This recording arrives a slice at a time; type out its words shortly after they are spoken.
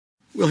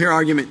We'll hear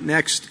argument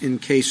next in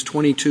Case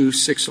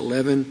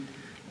 22-611,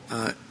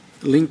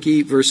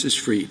 Lindke versus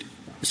Freed.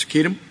 Mr.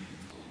 Keatum.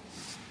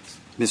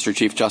 Mr.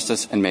 Chief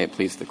Justice, and may it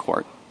please the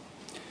Court.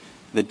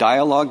 The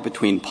dialogue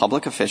between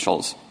public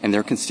officials and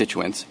their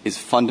constituents is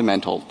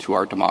fundamental to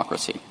our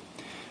democracy.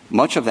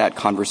 Much of that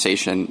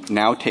conversation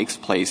now takes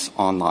place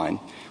online,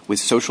 with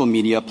social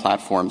media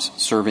platforms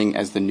serving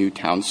as the new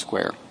town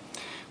square,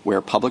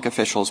 where public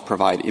officials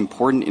provide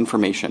important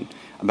information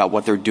about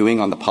what they're doing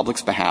on the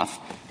public's behalf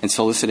and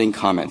soliciting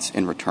comments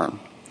in return.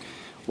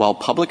 While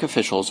public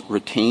officials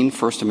retain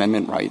First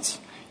Amendment rights,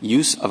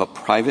 use of a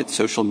private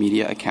social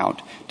media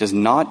account does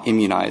not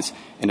immunize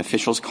an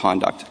official's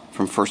conduct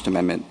from First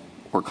Amendment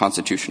or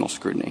constitutional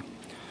scrutiny.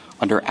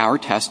 Under our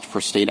test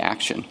for state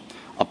action,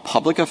 a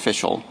public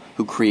official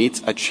who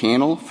creates a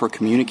channel for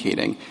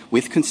communicating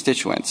with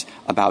constituents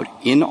about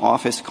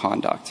in-office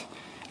conduct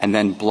and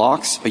then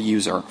blocks a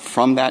user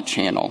from that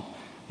channel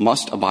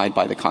must abide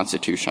by the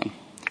Constitution.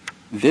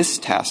 This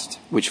test,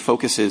 which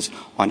focuses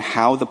on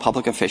how the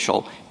public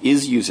official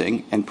is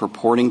using and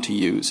purporting to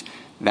use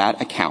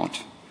that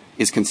account,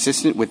 is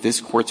consistent with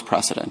this Court's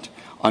precedent,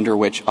 under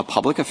which a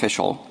public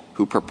official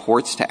who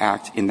purports to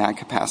act in that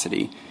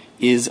capacity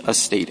is a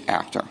state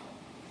actor.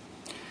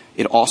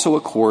 It also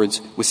accords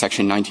with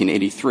Section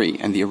 1983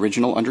 and the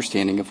original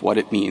understanding of what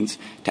it means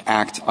to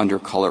act under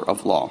color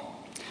of law.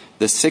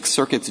 The Sixth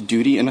Circuit's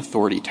duty and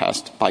authority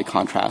test, by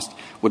contrast,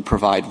 would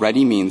provide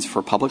ready means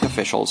for public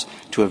officials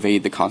to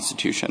evade the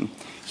Constitution.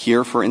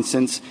 Here, for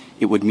instance,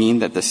 it would mean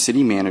that the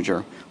city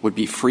manager would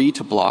be free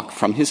to block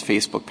from his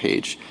Facebook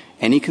page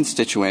any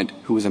constituent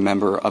who is a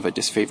member of a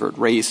disfavored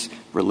race,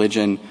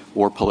 religion,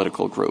 or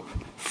political group,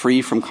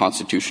 free from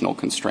constitutional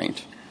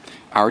constraint.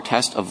 Our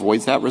test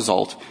avoids that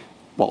result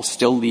while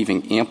still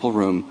leaving ample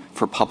room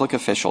for public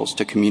officials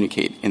to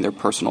communicate in their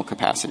personal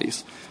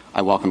capacities.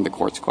 I welcome the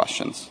Court's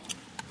questions.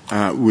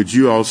 Would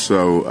you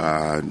also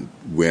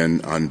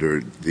win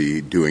under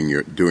the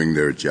doing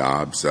their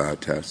jobs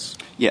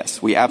test? Yes,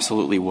 we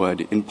absolutely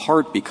would, in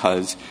part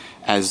because,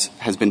 as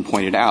has been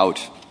pointed out,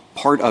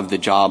 part of the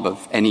job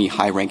of any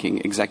high-ranking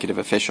executive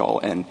official,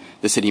 and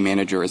the city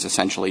manager is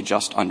essentially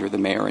just under the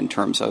mayor in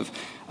terms of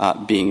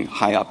being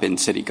high up in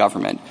city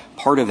government,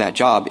 part of that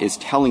job is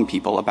telling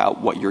people about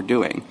what you're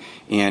doing.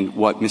 And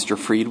what Mr.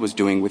 Freed was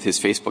doing with his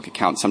Facebook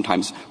account,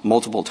 sometimes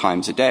multiple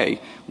times a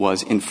day,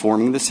 was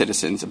informing the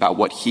citizens about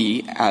what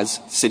he, as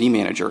city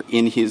manager,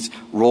 in his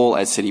role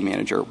as city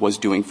manager, was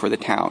doing for the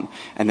town,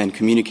 and then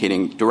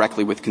communicating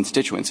directly with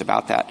constituents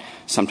about that,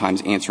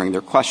 sometimes answering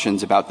their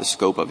questions about the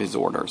scope of his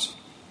orders.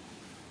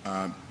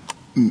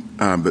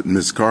 But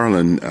Ms.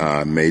 Carlin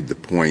made the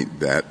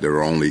point that there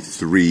are only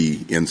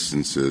 3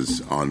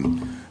 instances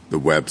on the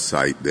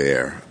website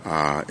there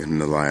in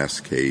the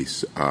last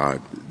case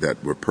that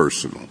were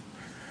personal.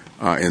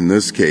 In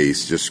this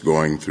case, just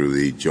going through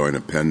the joint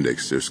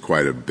appendix, there's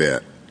quite a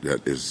bit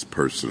that is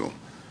personal.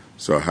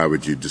 So how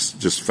would you just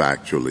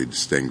factually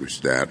distinguish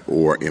that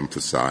or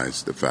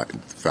emphasize the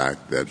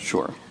fact that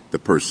Sure. the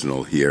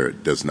personal here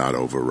does not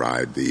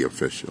override the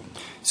official?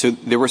 So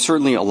there were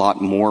certainly a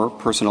lot more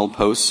personal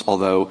posts,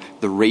 although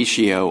the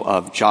ratio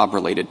of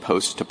job-related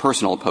posts to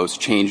personal posts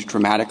changed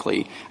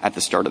dramatically at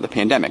the start of the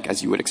pandemic,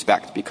 as you would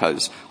expect,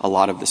 because a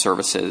lot of the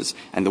services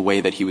and the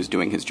way that he was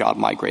doing his job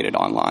migrated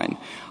online.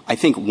 I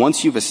think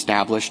once you've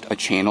established a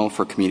channel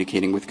for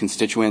communicating with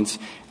constituents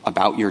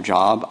about your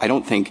job, I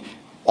don't think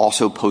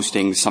also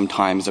posting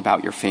sometimes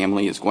about your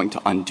family is going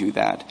to undo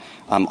that.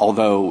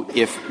 Although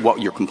if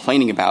what you're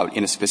complaining about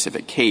in a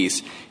specific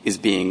case is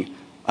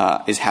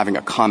having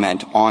a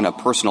comment on a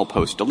personal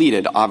post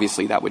deleted,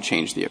 obviously that would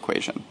change the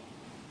equation.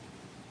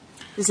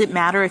 Does it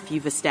matter if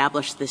you've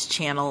established this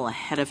channel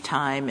ahead of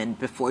time and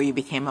before you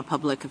became a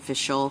public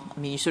official? I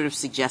mean, you sort of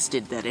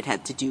suggested that it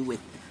had to do with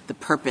the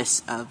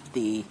purpose of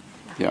the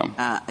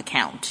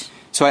account.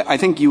 So I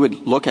think you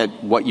would look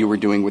at what you were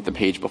doing with the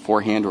page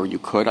beforehand, or you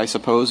could, I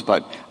suppose,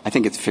 but I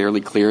think it's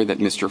fairly clear that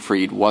Mr.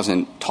 Freed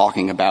wasn't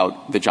talking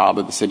about the job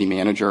of the city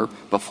manager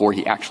before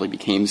he actually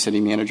became city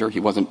manager. He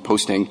wasn't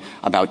posting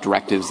about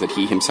directives that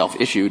he himself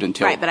issued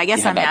until right, but I guess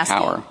he had I'm that asking,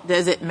 power.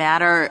 Does it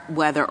matter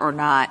whether or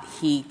not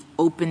he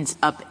opens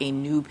up a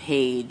new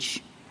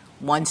page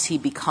once he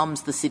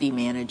becomes the city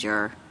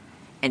manager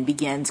and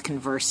begins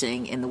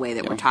conversing in the way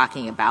that we're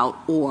talking about,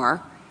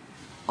 or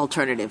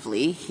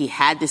alternatively, he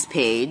had this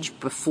page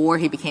before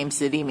he became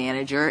city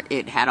manager.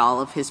 It had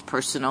all of his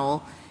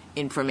personal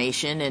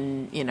information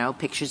and,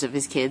 pictures of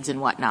his kids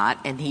and whatnot,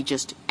 and he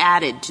just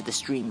added to the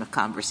stream of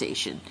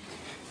conversation.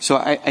 So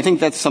I think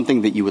that's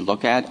something that you would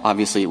look at.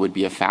 Obviously, it would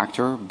be a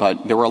factor,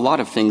 but there were a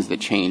lot of things that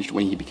changed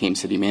when he became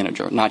city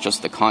manager, not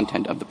just the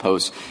content of the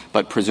posts,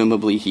 but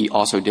presumably he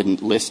also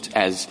didn't list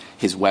as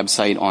his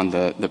website on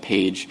the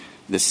page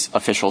this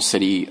official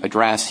city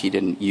address. He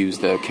didn't use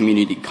the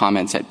community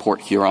comments at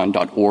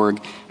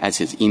porthuron.org as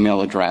his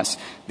email address.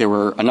 There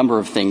were a number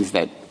of things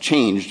that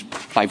changed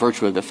by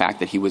virtue of the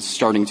fact that he was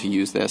starting to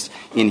use this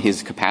in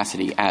his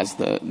capacity as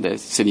the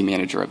city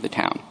manager of the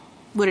town.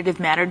 Would it have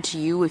mattered to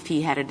you if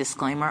he had a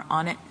disclaimer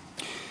on it?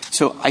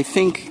 So I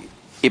think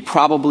It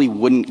probably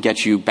wouldn't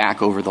get you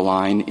back over the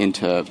line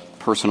into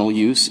personal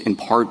use, in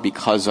part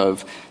because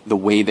of the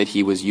way that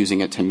he was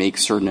using it to make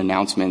certain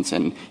announcements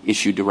and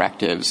issue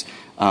directives,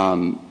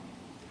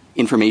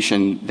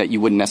 information that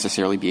you wouldn't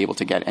necessarily be able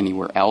to get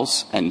anywhere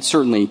else. And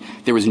certainly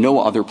there was no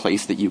other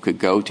place that you could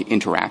go to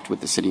interact with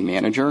the city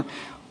manager.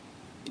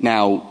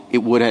 Now, it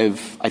would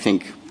have, I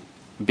think,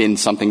 been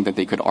something that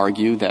they could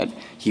argue that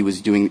he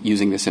was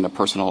using this in a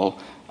personal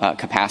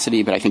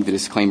capacity, but I think the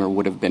disclaimer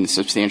would have been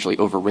substantially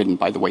overridden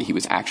by the way he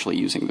was actually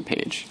using the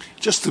page.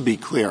 Just to be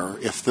clear,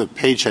 if the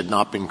page had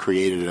not been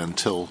created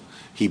until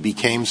he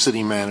became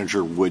city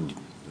manager, would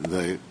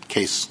the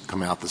case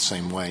come out the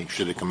same way?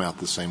 Should it come out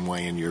the same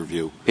way in your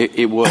view?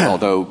 It would,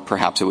 although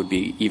perhaps it would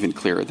be even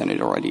clearer than it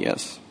already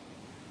is.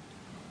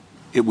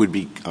 It would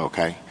be,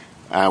 okay.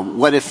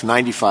 What if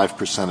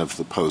 95% of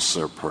the posts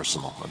are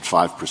personal and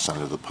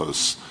 5% of the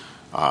posts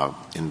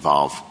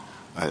involve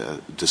a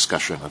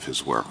discussion of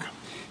his work?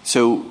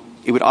 So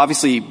it would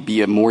obviously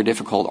be a more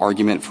difficult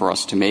argument for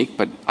us to make,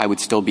 but I would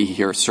still be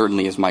here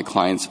certainly as my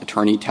client's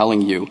attorney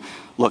telling you,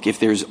 look, if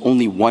there's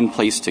only one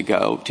place to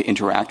go to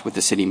interact with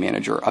the city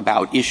manager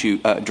about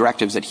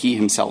directives that he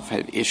himself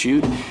had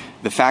issued,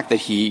 the fact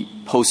that he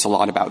posts a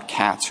lot about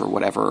cats or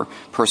whatever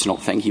personal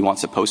thing he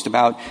wants to post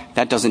about,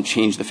 that doesn't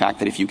change the fact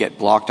that if you get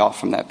blocked off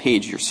from that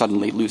page, you're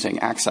suddenly losing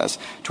access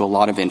to a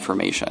lot of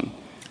information.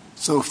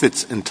 So if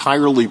it's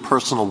entirely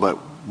personal, but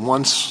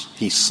once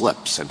he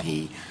slips and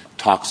he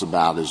talks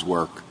about his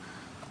work,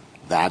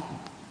 that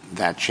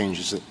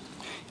changes it?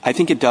 I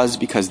think it does,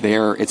 because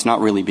it's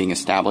not really being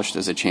established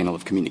as a channel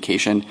of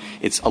communication.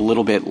 It's a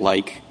little bit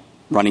like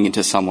running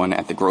into someone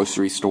at the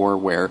grocery store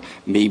where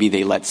maybe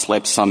they let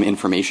slip some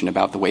information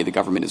about the way the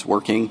government is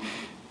working.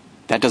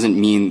 That doesn't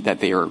mean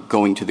that they are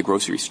going to the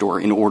grocery store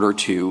in order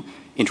to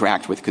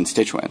interact with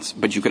constituents.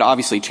 But you could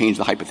obviously change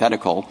the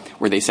hypothetical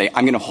where they say,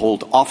 I'm going to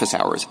hold office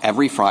hours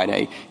every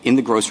Friday in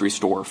the grocery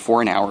store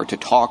for an hour to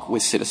talk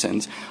with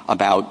citizens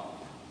about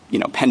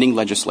pending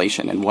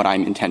legislation and what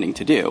I'm intending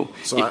to do.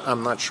 So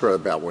I'm not sure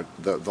about what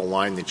the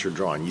line that you're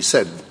drawing. You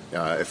said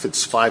if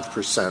it's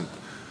 5%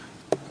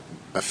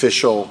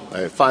 official,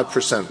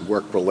 5%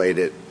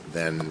 work-related,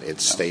 then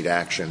it's state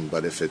action.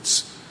 But if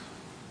it's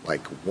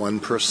like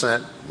 1%,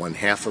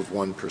 1/2 of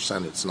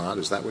 1%, it's not?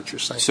 Is that what you're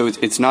saying? So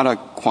it's not a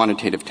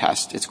quantitative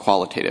test. It's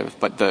qualitative.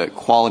 But the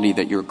quality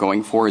that you're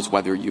going for is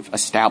whether you've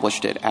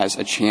established it as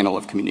a channel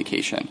of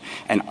communication.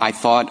 And I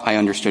thought I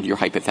understood your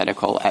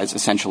hypothetical as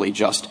essentially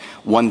just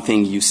one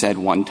thing you said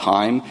one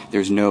time.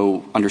 There's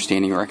no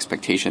understanding or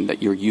expectation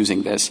that you're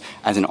using this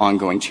as an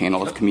ongoing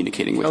channel of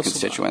communicating with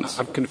constituents.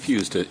 I'm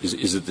confused.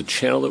 Is it the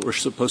channel that we're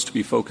supposed to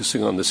be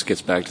focusing on? This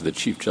gets back to the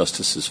Chief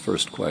Justice's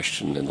first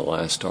question in the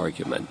last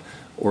argument.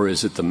 Or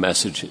is it the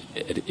message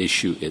at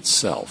issue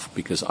itself?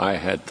 Because I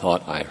had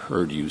thought I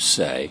heard you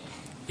say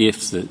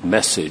if the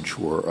message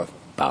were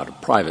about a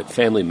private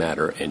family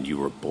matter and you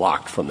were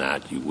blocked from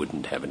that, you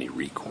wouldn't have any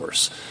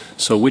recourse.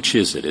 So which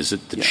is it? Is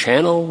it the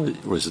channel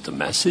or is it the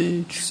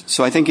message?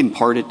 So I think in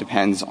part it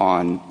depends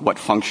on what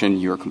function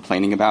you're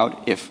complaining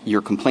about. If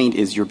your complaint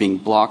is you're being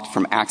blocked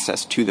from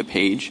access to the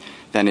page,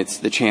 then it's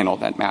the channel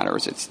that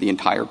matters. It's the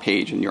entire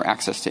page and your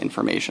access to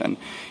information.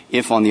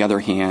 If, on the other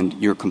hand,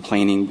 you're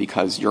complaining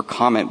because your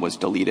comment was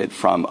deleted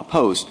from a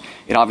post,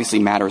 it obviously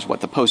matters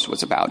what the post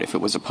was about. If it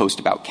was a post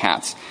about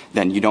cats,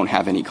 then you don't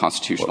have any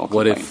constitutional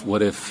complaint.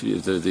 What if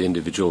the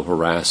individual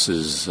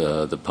harasses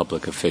the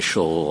public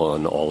official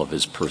on all of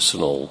his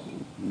personal,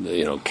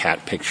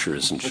 cat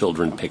pictures and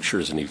children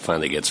pictures, and he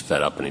finally gets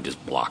fed up and he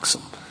just blocks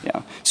them?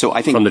 Yeah. So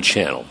I think from the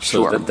channel.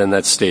 Sure. So then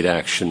that's state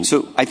action.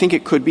 So I think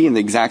it could be in the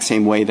exact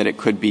same way that it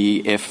could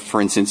be if, for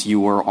instance,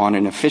 you were on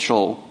an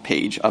official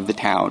page of the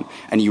town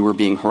and you were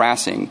being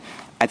harassing.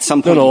 At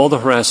some point, no, all the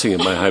harassing in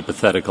my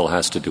hypothetical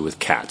has to do with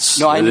cats.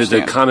 No, I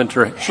understand. The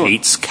commenter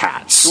hates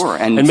cats. Sure.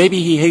 And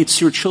maybe he hates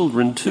your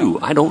children too.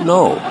 I don't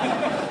know.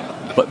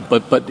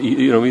 But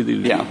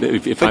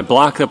if I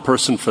block a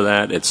person for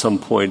that at some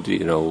point,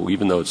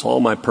 even though it's all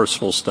my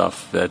personal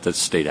stuff, that's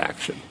state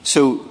action.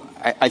 So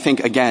I think,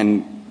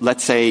 again,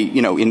 let's say,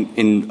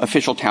 in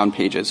official town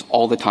pages,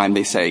 all the time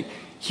they say,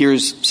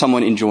 here's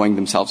someone enjoying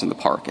themselves in the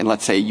park. And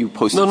let's say you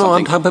posted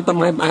something.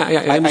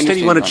 I understand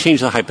you want to change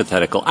the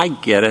hypothetical. I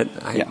get it.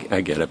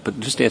 I get it. But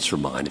just answer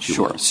mine if you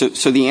Sure. want.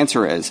 So the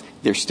answer is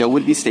there still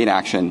would be state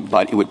action,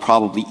 but it would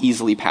probably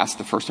easily pass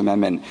the First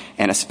Amendment,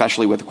 and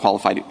especially with the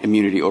qualified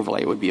immunity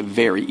overlay, it would be a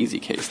very easy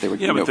case. There would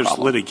be no problem. Yeah, but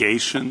there's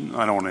litigation.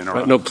 I don't want to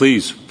interrupt. No,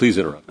 please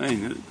interrupt.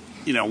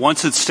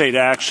 Once it's state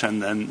action,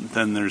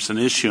 then there's an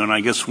issue. And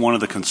I guess one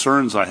of the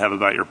concerns I have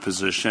about your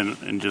position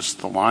and just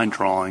the line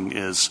drawing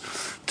is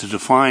to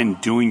define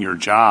doing your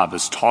job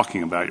as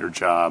talking about your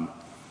job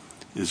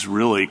is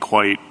really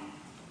quite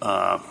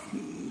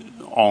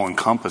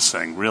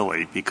all-encompassing,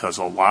 really, because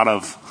a lot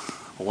of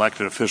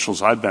elected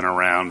officials I've been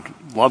around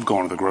love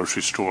going to the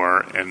grocery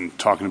store and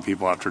talking to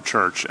people after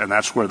church, and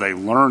that's where they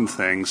learn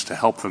things to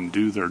help them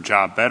do their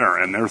job better.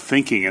 And they're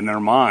thinking in their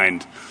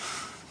mind,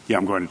 yeah,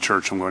 I'm going to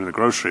church, I'm going to the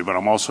grocery, but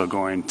I'm also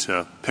going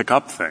to pick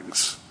up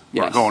things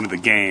or going to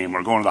the game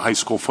or going to the high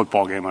school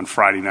football game on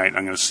Friday night, and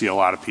I'm going to see a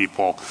lot of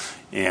people,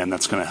 and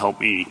that's going to help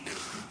me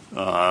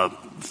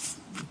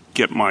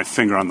get my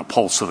finger on the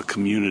pulse of the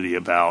community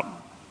about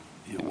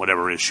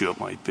whatever issue it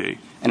might be.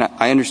 And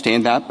I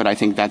understand that, but I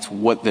think that's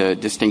what the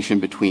distinction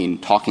between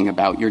talking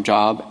about your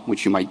job,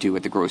 which you might do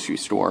at the grocery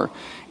store,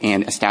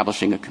 and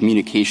establishing a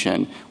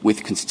communication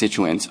with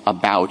constituents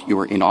about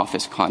your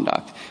in-office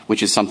conduct,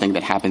 which is something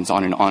that happens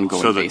on an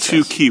ongoing basis. So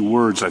the two key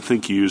words I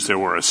think you used there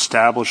were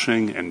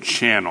establishing and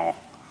channel.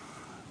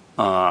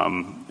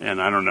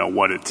 And I don't know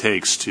what it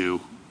takes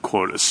to,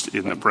 quote,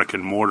 in the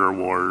brick-and-mortar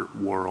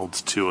world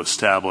to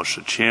establish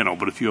a channel,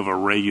 but if you have a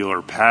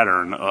regular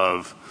pattern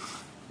of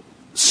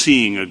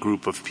seeing a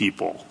group of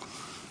people.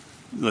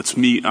 I want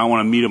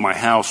to meet at my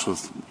house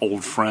with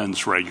old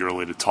friends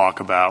regularly to talk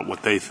about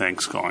what they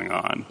think's going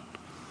on.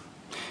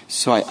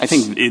 So I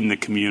think in the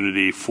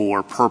community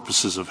for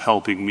purposes of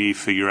helping me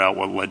figure out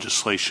what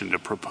legislation to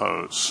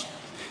propose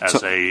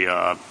as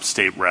a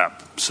state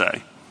rep,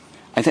 say.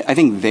 I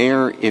think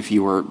there, if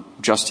you were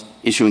just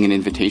issuing an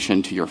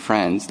invitation to your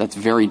friends, that's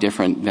very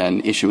different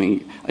than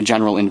issuing a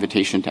general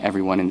invitation to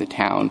everyone in the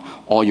town,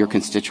 all your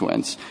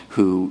constituents,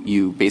 who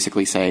you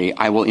basically say,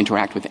 I will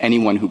interact with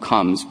anyone who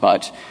comes,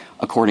 but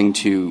according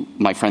to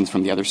my friends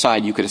from the other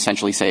side, you could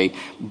essentially say,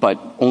 but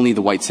only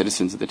the white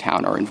citizens of the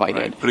town are invited.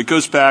 Right. But it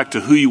goes back to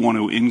who you want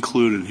to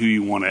include and who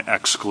you want to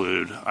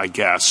exclude, I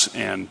guess,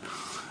 and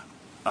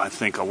I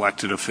think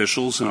elected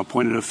officials and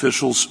appointed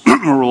officials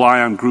rely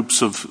on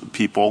groups of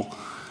people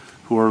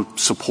who are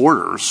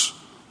supporters,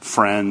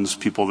 friends,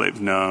 people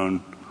they've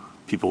known,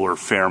 people who are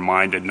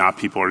fair-minded, not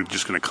people who are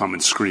just going to come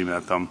and scream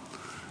at them,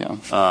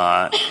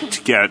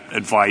 to get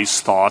advice,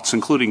 thoughts,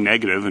 including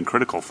negative and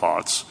critical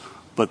thoughts.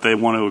 But they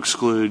want to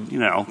exclude,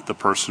 the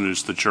person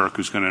who's the jerk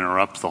who's going to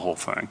interrupt the whole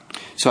thing.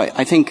 So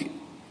I think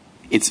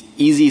it's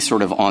easy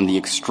sort of on the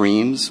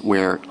extremes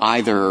where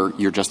either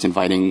you're just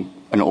inviting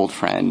an old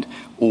friend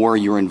or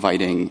you're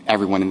inviting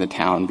everyone in the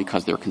town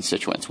because they're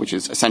constituents, which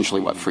is essentially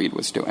what Freed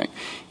was doing.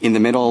 In the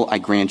middle, I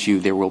grant you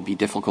there will be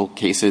difficult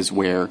cases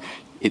where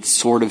it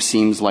sort of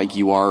seems like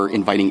you are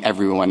inviting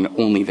everyone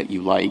only that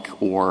you like,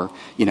 or,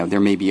 there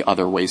may be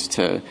other ways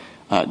to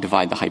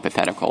divide the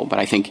hypothetical. But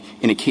I think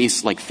in a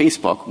case like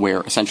Facebook,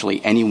 where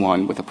essentially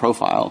anyone with a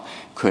profile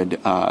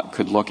could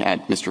look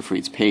at Mr.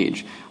 Freed's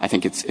page, I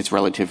think it's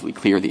relatively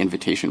clear the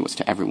invitation was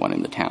to everyone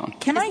in the town.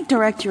 Can I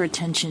direct your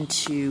attention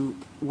to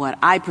what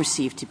I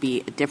perceive to be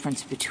a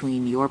difference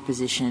between your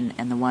position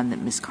and the one that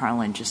Ms.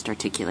 Carlin just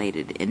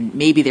articulated? And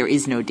maybe there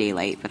is no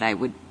daylight, but I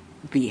would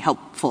be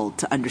helpful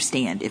to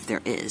understand if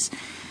there is.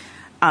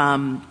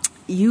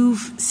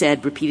 You've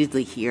said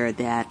repeatedly here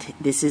that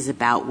this is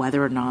about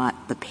whether or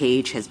not the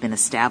page has been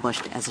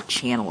established as a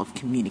channel of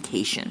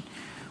communication,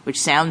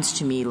 which sounds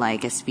to me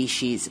like a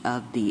species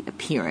of the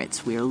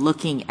appearance. We are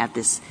looking at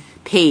this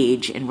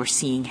page and we're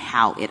seeing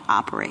how it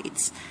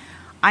operates.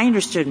 I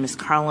understood Ms.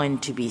 Carlin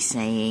to be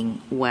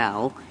saying,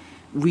 well,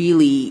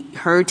 really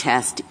her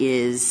test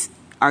is,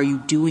 are you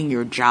doing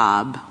your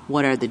job?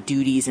 What are the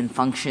duties and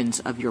functions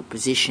of your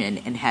position?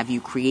 And have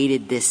you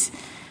created this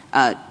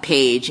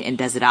page, and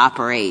does it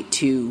operate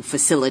to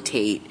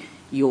facilitate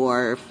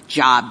your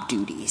job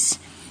duties?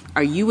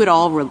 Are you at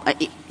all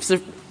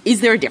is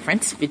there a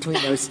difference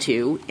between those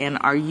two? And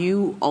are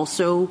you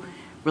also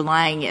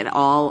relying at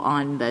all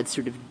on the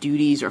sort of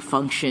duties or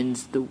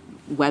functions,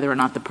 whether or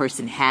not the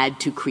person had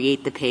to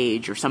create the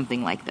page or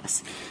something like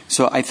this?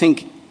 So I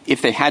think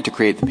if they had to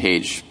create the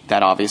page,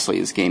 that obviously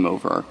is game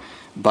over.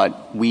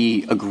 But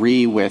we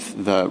agree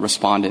with the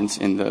respondents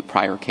in the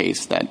prior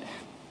case that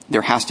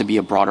there has to be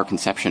a broader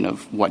conception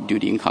of what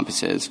duty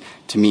encompasses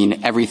to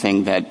mean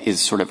everything that is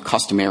sort of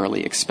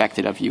customarily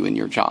expected of you in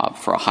your job.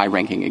 For a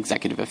high-ranking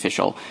executive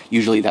official,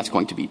 usually that's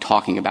going to be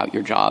talking about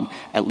your job,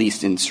 at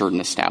least in certain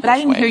established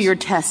ways. But I didn't hear your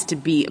test to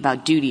be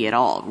about duty at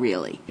all,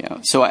 really. Yeah.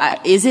 So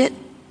is it?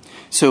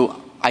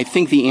 So I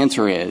think the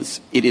answer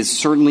is it is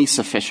certainly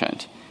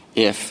sufficient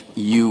if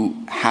you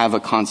have a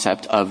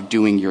concept of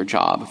doing your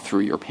job through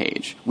your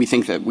page. We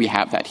think that we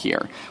have that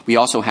here. We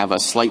also have a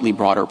slightly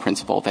broader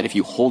principle that if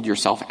you hold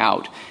yourself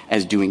out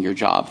as doing your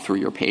job through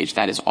your page,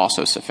 that is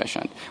also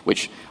sufficient,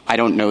 which I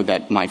don't know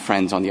that my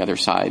friends on the other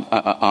side,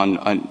 on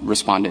a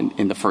respondent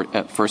in the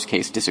first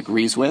case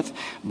disagrees with,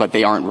 but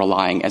they aren't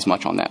relying as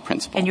much on that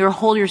principle. And your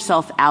hold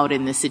yourself out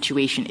in this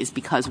situation is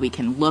because we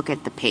can look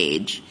at the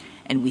page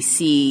and we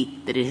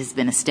see that it has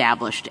been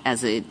established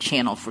as a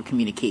channel for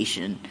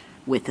communication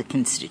with the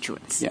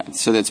constituents. Yeah,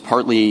 so that's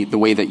partly the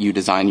way that you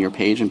design your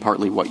page and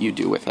partly what you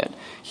do with it.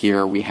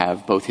 Here we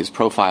have both his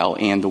profile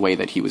and the way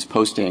that he was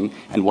posting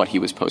and what he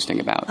was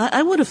posting about.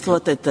 I would have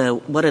thought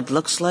that what it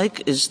looks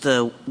like is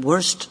the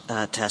worst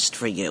test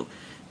for you,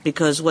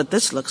 because what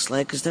this looks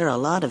like is there are a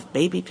lot of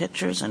baby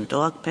pictures and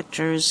dog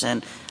pictures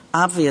and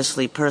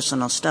obviously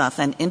personal stuff,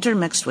 and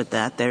intermixed with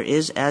that there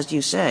is, as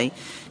you say,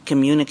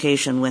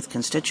 communication with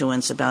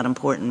constituents about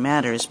important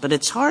matters. But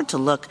it's hard to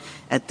look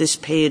at this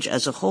page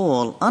as a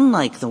whole,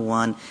 unlike the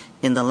one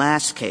in the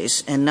last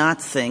case, and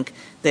not think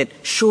that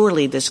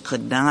surely this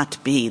could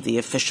not be the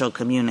official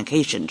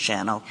communication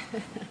channel.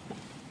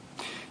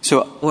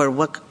 Or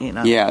what,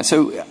 Yeah,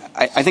 so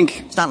I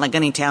think... It's not like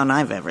any town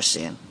I've ever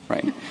seen.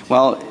 Right.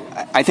 Well,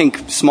 I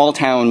think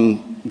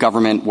small-town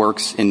government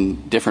works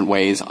in different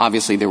ways.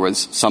 Obviously, there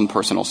was some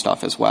personal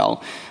stuff as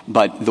well.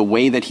 But the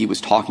way that he was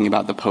talking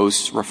about the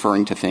posts,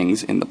 referring to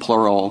things in the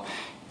plural,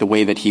 the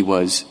way that he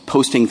was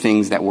posting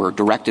things that were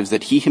directives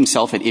that he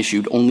himself had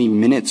issued only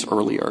minutes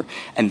earlier,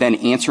 and then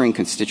answering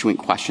constituent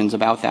questions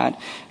about that.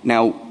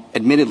 Now,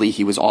 admittedly,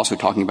 he was also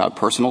talking about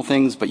personal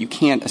things, but you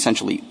can't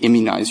essentially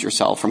immunize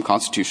yourself from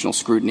constitutional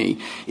scrutiny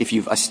if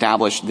you've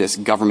established this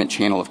government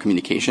channel of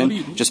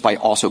communication just by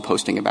also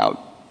posting about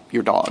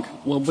your dog.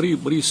 Well, what do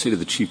you say to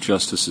the Chief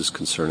Justice's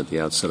concern at the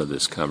outset of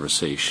this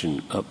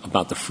conversation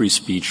about the free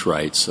speech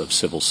rights of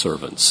civil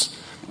servants?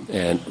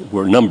 And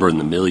we're numbering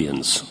the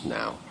millions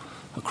now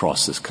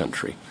across this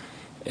country.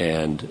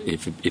 And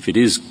if it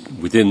is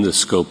within the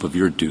scope of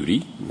your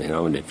duty,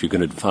 and if you're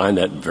going to define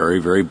that very,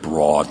 very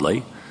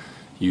broadly,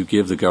 you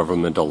give the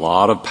government a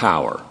lot of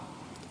power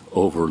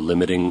over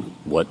limiting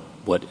what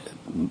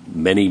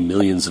many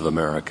millions of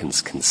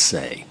Americans can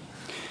say.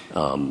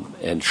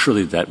 And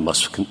surely that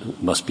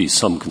must be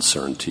some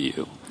concern to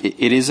you.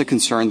 It is a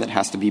concern that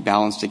has to be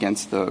balanced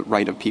against the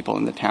right of people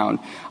in the town.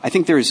 I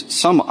think there's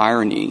some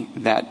irony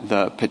that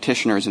the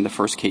petitioners in the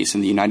first case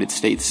in the United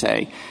States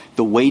say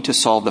the way to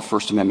solve the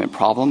First Amendment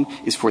problem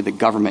is for the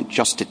government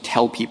just to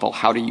tell people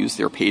how to use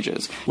their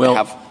pages.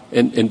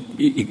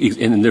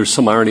 And there's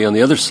some irony on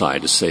the other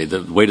side to say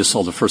the way to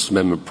solve the First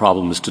Amendment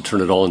problem is to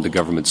turn it all into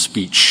government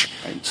speech.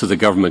 Right. So the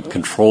government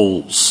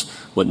controls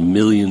what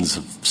millions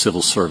of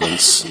civil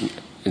servants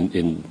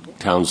in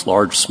towns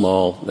large,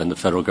 small, and the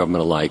federal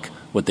government alike,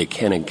 what they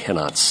can and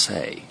cannot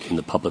say in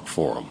the public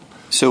forum.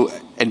 So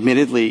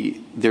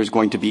admittedly, there's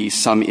going to be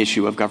some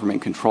issue of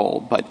government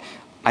control, but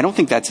I don't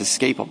think that's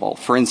escapable.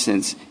 For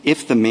instance,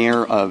 if the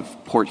mayor of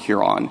Port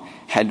Huron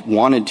had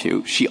wanted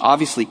to, she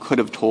obviously could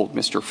have told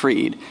Mr.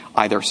 Freed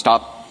either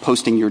stop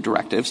posting your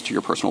directives to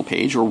your personal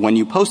page, or when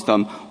you post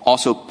them,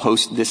 also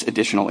post this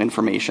additional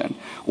information.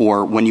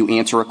 Or when you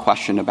answer a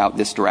question about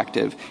this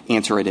directive,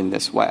 answer it in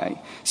this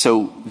way.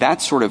 So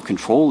that sort of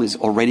control is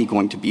already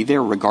going to be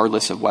there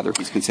regardless of whether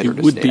he's considered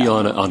a state actor. It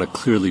would be on a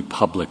clearly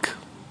public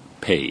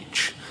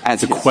page.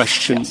 As the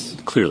question, yes.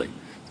 Clearly.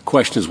 The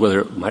question is whether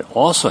it might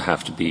also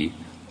have to be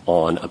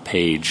on a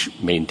page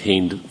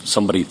maintained,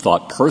 somebody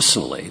thought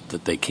personally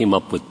that they came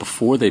up with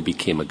before they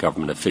became a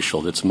government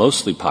official that's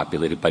mostly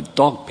populated by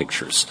dog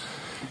pictures,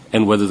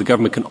 and whether the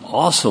government can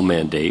also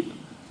mandate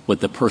what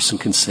the person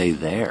can say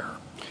there.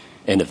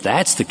 And if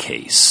that's the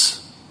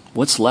case,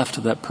 what's left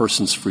of that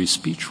person's free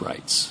speech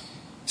rights?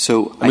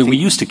 So I mean, we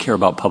used to care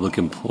about public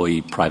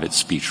employee private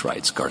speech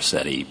rights,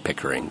 Garcetti,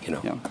 Pickering,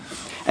 Yeah.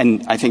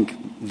 And I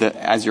think that,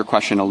 as your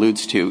question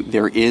alludes to,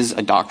 there is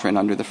a doctrine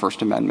under the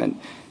First Amendment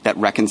that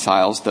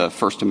reconciles the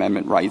First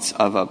Amendment rights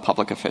of a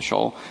public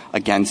official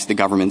against the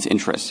government's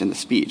interest in the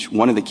speech.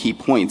 One of the key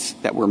points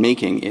that we're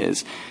making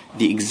is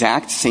the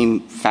exact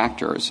same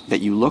factors that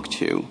you look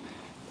to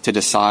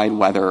decide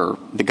whether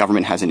the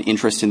government has an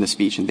interest in the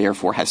speech and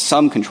therefore has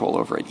some control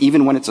over it,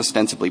 even when it's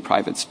ostensibly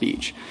private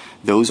speech.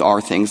 Those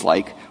are things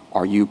like,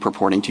 are you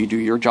purporting to do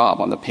your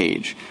job on the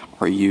page?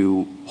 Are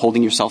you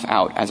holding yourself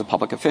out as a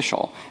public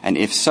official? And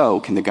if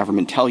so, can the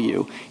government tell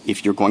you,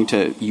 if you're going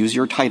to use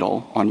your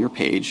title on your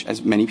page,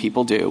 as many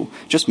people do,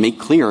 just make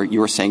clear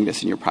you are saying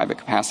this in your private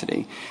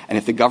capacity. And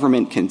if the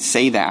government can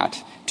say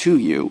that to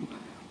you,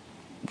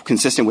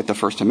 consistent with the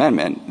First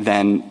Amendment,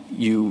 then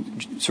you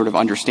sort of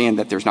understand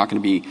that there's not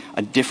going to be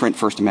a different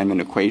First Amendment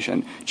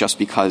equation just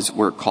because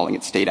we're calling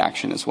it state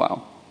action as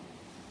well.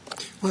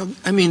 Well,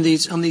 I mean,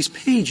 on these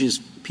pages,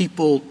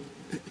 people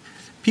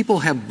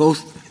have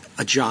both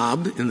a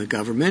job in the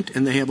government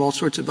and they have all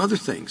sorts of other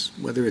things,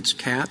 whether it's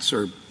cats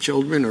or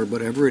children or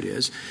whatever it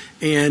is.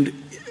 And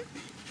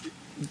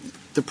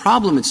the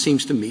problem, it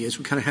seems to me, is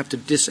we kind of have to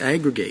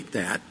disaggregate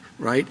that,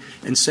 right,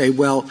 and say,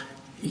 well,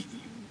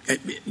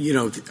 you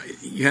know,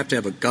 you have to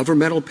have a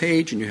governmental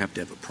page and you have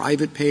to have a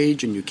private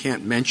page, and you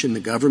can't mention the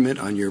government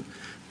on your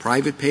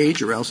private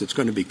page or else it's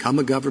going to become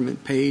a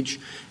government page.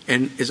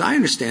 And as I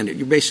understand it,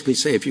 you basically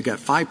say if you've got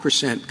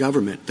 5%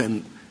 government,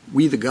 then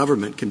we, the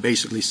government, can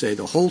basically say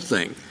the whole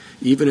thing,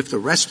 even if the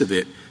rest of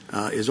it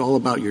is all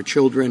about your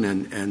children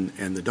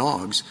and the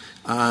dogs,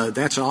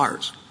 that's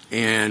ours.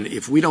 And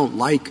if we don't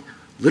like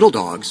little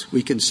dogs,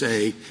 we can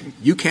say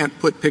you can't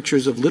put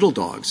pictures of little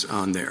dogs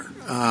on there.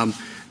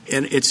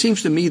 And it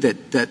seems to me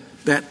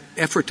that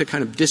effort to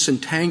kind of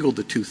disentangle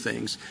the two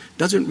things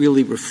doesn't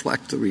really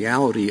reflect the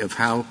reality of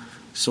how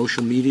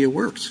social media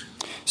works.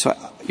 So,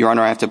 Your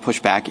Honor, I have to push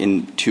back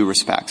in two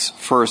respects.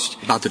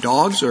 First— About the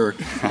dogs, or?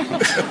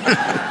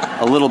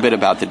 A little bit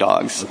about the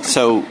dogs.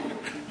 So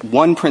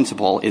one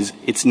principle is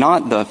it's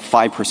not the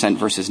 5%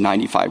 versus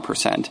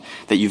 95%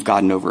 that you've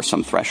gotten over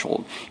some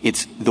threshold.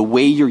 It's the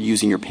way you're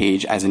using your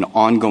page as an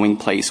ongoing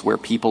place where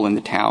people in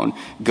the town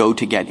go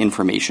to get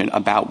information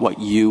about what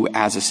you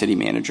as a city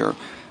manager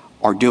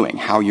are doing,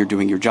 how you're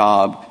doing your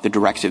job, the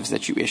directives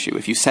that you issue.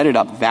 If you set it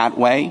up that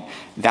way,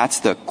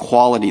 that's the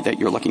quality that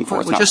you're looking for.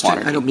 It's not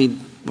quantity.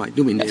 I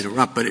do mean to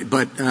interrupt,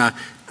 but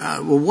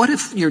what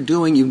if you're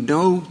doing, you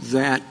know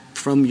that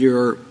from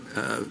your,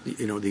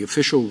 the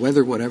official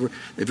weather, whatever,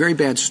 a very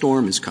bad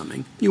storm is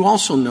coming. You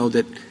also know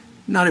that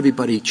not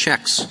everybody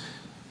checks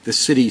the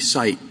city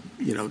site,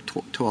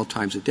 12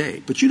 times a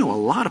day. But a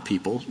lot of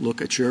people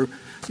look at your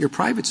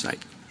private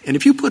site. And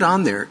if you put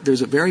on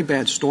there's a very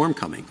bad storm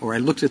coming, or I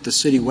looked at the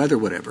city weather,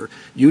 whatever,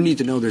 you need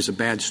to know there's a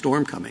bad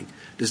storm coming.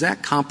 Does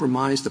that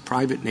compromise the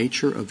private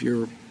nature of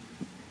your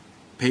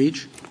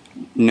page?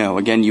 No.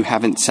 Again, you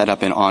haven't set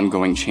up an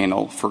ongoing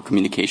channel for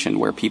communication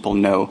where people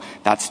know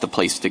that's the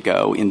place to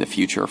go in the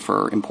future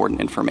for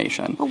important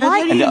information. Well,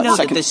 why do you know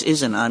that this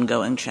is an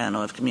ongoing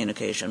channel of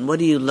communication? What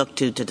do you look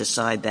to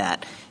decide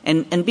that?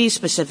 And be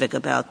specific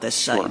about this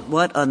site. Sure.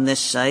 What on this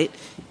site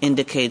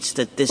indicates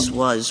that this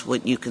was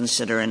what you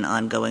consider an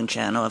ongoing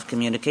channel of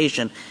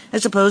communication,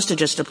 as opposed to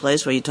just a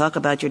place where you talk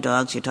about your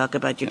dogs, you talk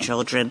about your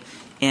children,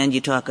 and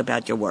you talk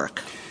about your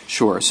work?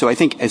 Sure. So I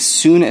think as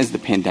soon as the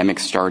pandemic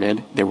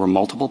started, there were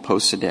multiple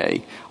posts a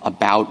day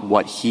about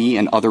what he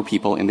and other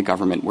people in the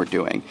government were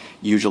doing.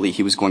 Usually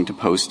he was going to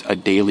post a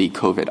daily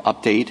COVID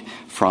update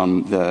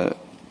from the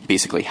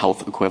basically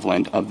health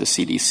equivalent of the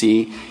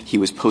CDC. He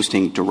was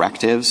posting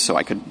directives. So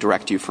I could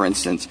direct you, for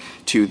instance,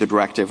 to the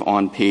directive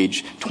on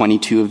page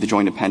 22 of the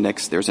Joint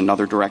Appendix. There's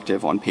another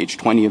directive on page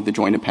 20 of the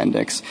Joint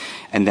Appendix.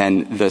 And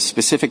then the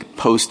specific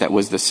post that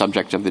was the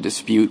subject of the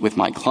dispute with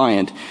my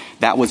client,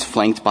 that was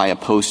flanked by a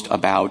post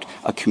about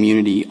a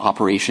community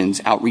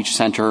operations outreach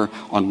center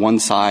on one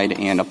side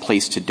and a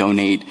place to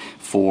donate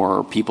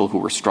for people who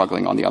were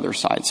struggling on the other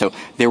side. So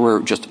there were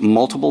just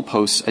multiple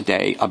posts a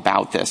day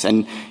about this.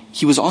 And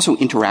he was also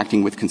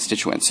interacting with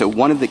constituents. So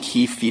one of the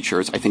key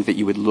features I think that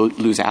you would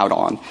lose out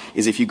on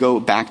is if you go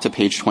back to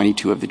page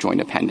 22 of the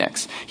Joint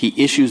Appendix, he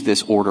issues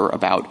this order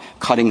about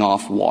cutting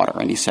off water.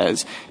 And he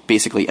says,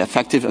 basically,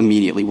 effective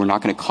immediately, we're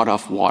not going to cut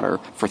off water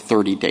for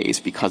 30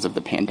 days because of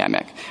the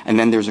pandemic. And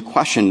then there's a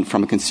question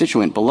from a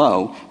constituent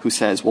below who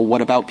says, well,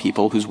 what about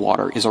people whose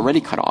water is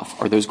already cut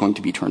off? Are those going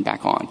to be turned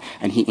back on?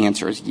 And he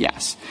answers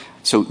yes.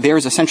 So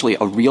there's essentially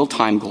a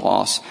real-time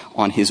gloss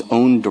on his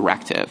own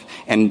directive.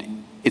 And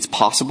it's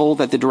possible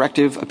that the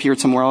directive appeared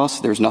somewhere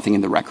else. There's nothing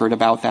in the record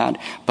about that,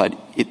 but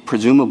it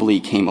presumably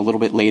came a little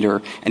bit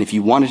later. And if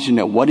you wanted to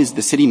know what is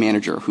the city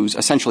manager, who's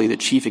essentially the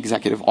chief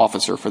executive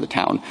officer for the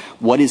town,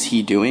 what is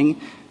he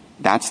doing?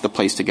 That's the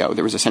place to go.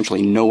 There was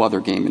essentially no other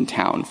game in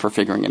town for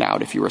figuring it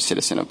out if you were a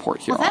citizen of Port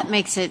Huron. Well, that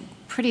makes it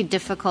pretty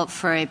difficult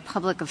for a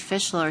public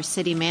official or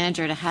city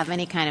manager to have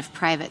any kind of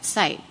private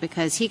site,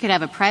 because he could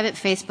have a private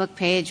Facebook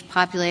page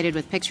populated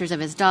with pictures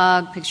of his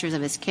dog, pictures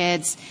of his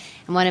kids,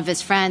 and one of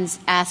his friends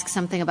asks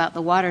something about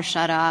the water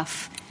shut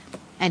off,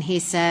 and he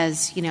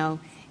says,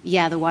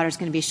 yeah, the water's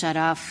going to be shut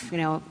off,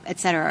 et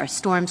cetera, or a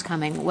storm's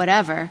coming,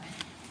 whatever.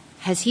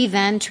 Has he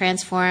then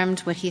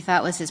transformed what he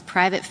thought was his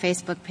private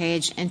Facebook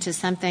page into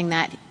something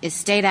that is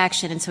state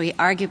action, and so he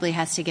arguably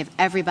has to give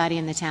everybody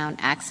in the town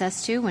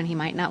access to when he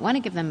might not want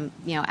to give them,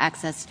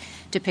 access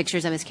to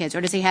pictures of his kids?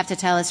 Or does he have to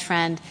tell his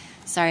friend,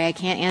 sorry, I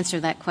can't answer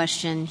that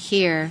question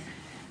here,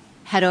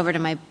 head over to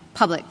my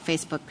public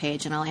Facebook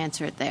page and I'll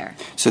answer it there?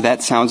 So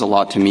that sounds a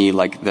lot to me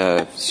like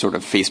the sort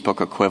of Facebook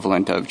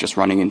equivalent of just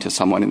running into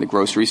someone in the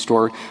grocery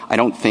store. I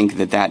don't think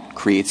that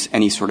creates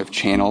any sort of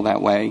channel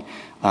that way.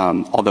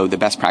 Although the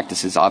best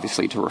practice is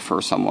obviously to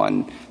refer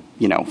someone,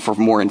 for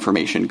more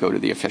information, go to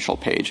the official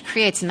page.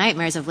 Creates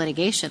nightmares of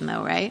litigation,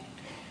 though, right?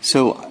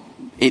 So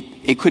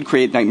it could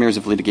create nightmares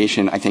of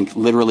litigation. I think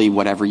literally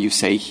whatever you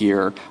say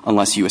here,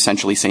 unless you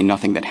essentially say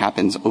nothing that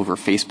happens over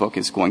Facebook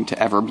is going to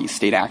ever be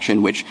state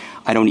action, which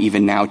I don't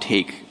even now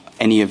take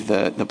any of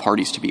the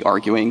parties to be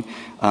arguing.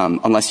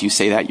 Unless you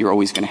say that, you're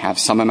always going to have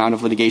some amount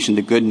of litigation.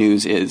 The good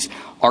news is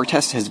our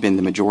test has been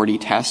the majority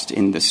test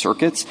in the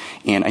circuits,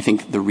 and I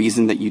think the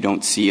reason that you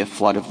don't see a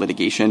flood of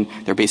litigation,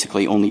 there are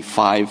basically only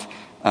 5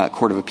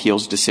 Court of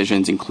Appeals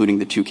decisions, including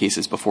the 2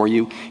 cases before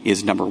you,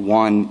 is number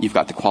 1, you've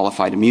got the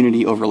qualified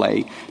immunity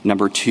overlay.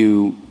 Number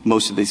 2,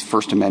 most of these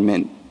First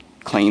Amendment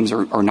claims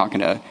are not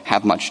going to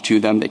have much to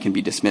them. They can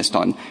be dismissed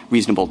on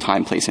reasonable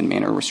time, place, and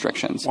manner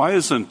restrictions. Why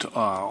isn't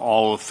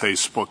all of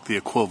Facebook the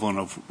equivalent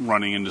of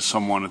running into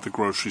someone at the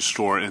grocery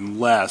store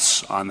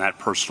unless on that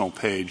personal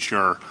page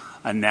you're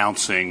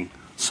announcing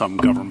some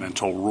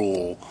governmental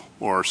rule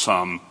or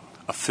some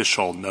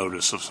official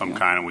notice of some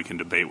kind, and we can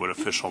debate what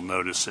official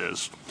notice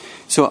is?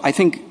 So I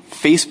think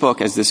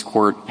Facebook, as this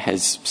court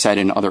has said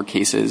in other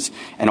cases,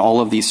 and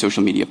all of these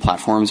social media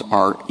platforms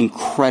are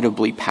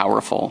incredibly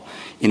powerful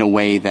in a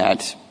way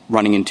that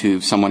running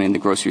into someone in the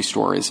grocery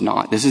store is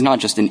not. This is not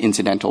just an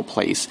incidental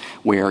place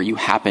where you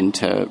happen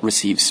to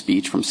receive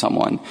speech from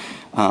someone.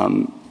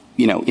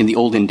 In the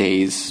olden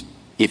days,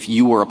 if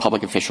you were a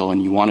public official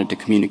and you wanted to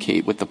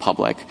communicate with the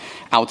public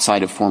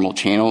outside of formal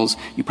channels,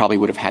 you probably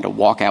would have had to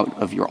walk out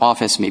of your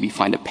office, maybe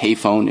find a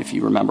payphone if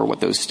you remember what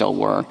those still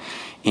were.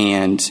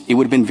 And it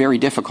would have been very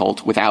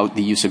difficult without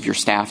the use of your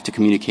staff to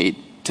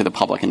communicate to the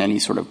public in any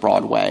sort of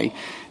broad way.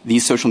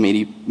 These social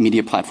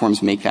media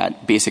platforms make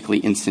that basically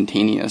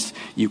instantaneous.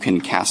 You can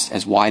cast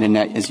as wide a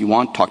net as you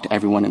want, talk to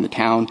everyone in the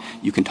town.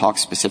 You can talk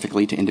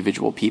specifically to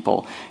individual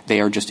people. They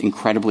are just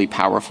incredibly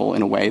powerful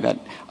in a way that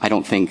I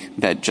don't think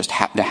that just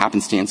the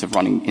happenstance of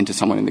running into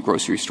someone in the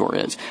grocery store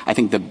is. I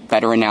think the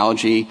better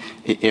analogy,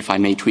 if I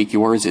may tweak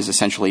yours, is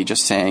essentially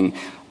just saying,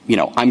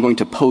 I'm going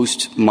to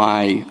post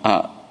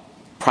my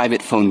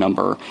private phone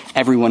number.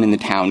 Everyone in the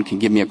town can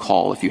give me a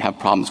call if you have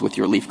problems with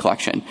your leaf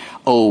collection.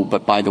 Oh,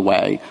 but by the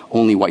way,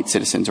 only white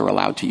citizens are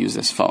allowed to use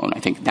this phone.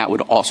 I think that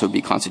would also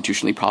be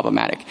constitutionally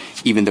problematic,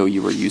 even though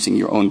you were using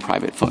your own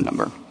private phone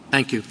number.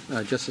 Thank you.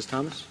 Justice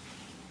Thomas?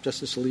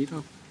 Justice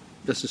Alito?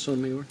 Justice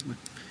Sotomayor?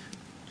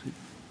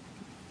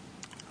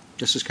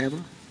 Justice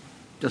Kavanaugh?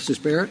 Justice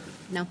Barrett?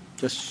 No.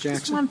 Justice Jackson?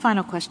 Just one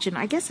final question.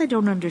 I guess I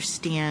don't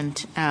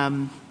understand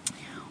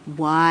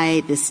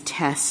why this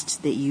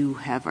test that you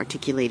have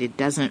articulated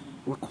doesn't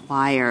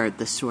require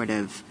the sort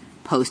of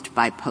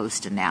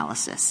post-by-post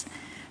analysis.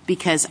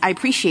 Because I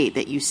appreciate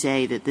that you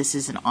say that this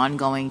is an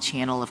ongoing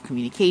channel of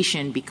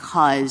communication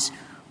because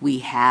we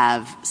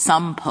have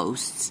some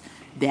posts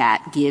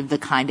that give the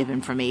kind of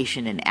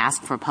information and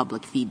ask for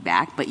public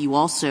feedback, but you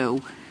also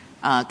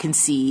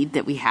concede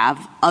that we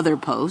have other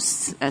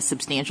posts, a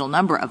substantial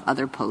number of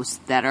other posts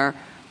that are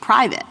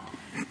private.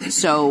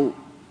 So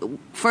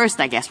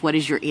first, I guess, what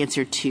is your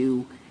answer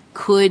to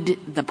could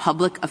the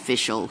public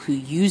official who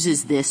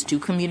uses this to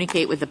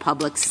communicate with the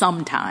public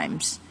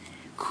sometimes,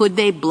 could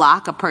they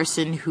block a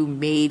person who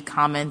made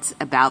comments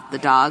about the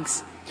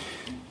dogs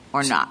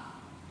or not?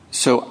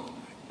 So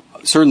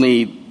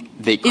certainly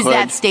they could. Is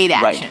that state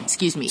action? Right.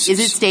 Excuse me. Is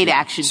it state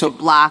action to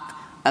block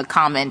a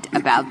comment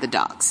about the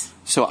dogs?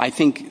 So I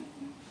think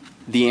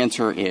the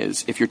answer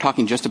is, if you're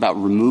talking just about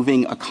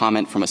removing a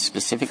comment from a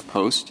specific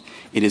post,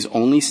 it is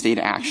only state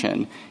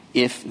action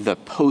if the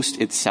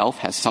post itself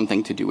has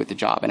something to do with the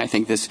job. And I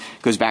think this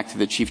goes back to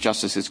the Chief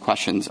Justice's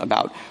questions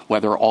about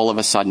whether all of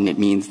a sudden it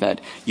means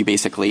that you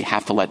basically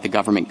have to let the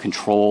government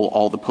control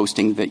all the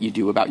posting that you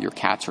do about your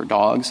cats or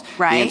dogs.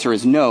 Right. The answer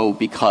is no,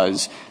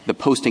 because the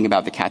posting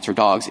about the cats or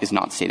dogs is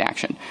not state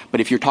action.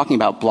 But if you're talking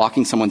about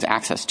blocking someone's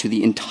access to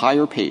the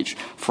entire page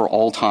for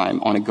all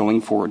time on a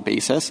going forward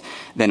basis,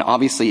 then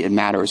obviously it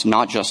matters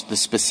not just the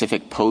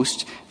specific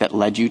post that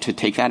led you to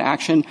take that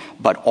action,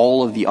 but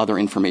all of the other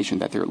information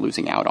that they're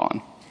losing out on.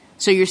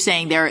 So you're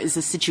saying there is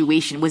a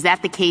situation. Was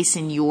that the case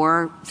in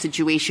your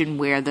situation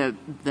where the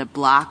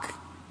block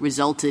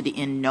resulted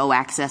in no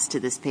access to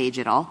this page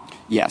at all?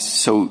 Yes.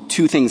 So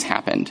two things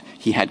happened.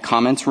 He had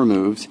comments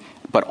removed,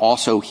 but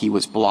also he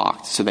was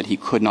blocked so that he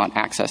could not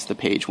access the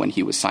page when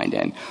he was signed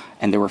in.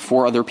 And there were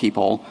 4 other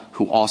people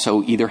who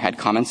also either had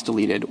comments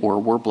deleted or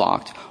were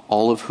blocked,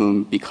 all of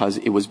whom because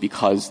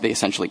they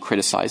essentially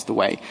criticized the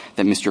way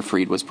that Mr.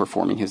 Freed was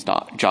performing his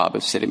job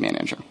as city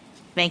manager.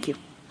 Thank you.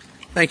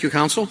 Thank you,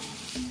 counsel.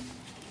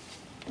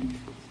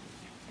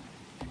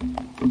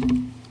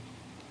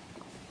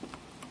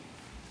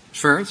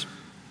 Ferris?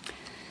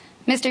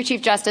 Mr.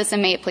 Chief Justice,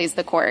 and may it please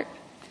the Court.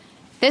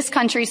 This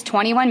country's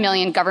 21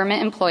 million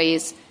government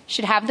employees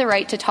should have the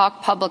right to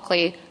talk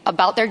publicly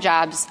about their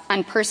jobs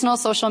on personal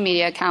social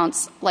media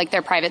accounts like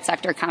their private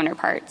sector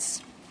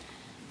counterparts.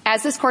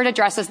 As this Court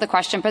addresses the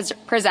question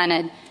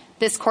presented,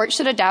 this Court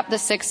should adopt the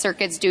Sixth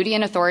Circuit's duty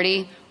and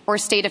authority or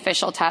state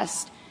official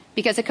test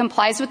because it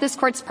complies with this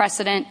Court's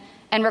precedent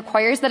and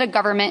requires that a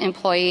government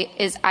employee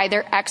is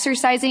either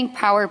exercising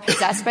power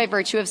possessed by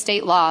virtue of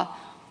state law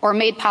or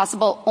made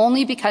possible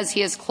only because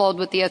he is clothed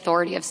with the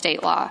authority of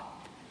state law.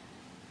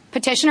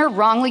 Petitioner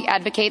wrongly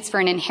advocates for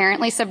an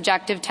inherently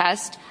subjective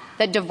test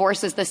that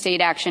divorces the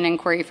state action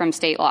inquiry from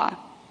state law.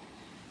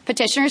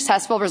 Petitioner's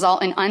test will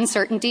result in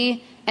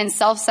uncertainty and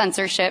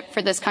self-censorship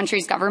for this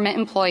country's government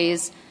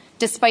employees,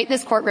 despite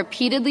this Court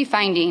repeatedly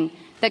finding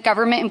that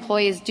government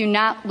employees do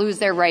not lose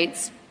their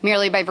rights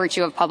merely by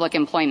virtue of public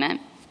employment.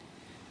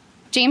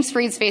 James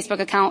Freed's Facebook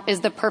account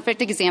is the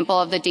perfect example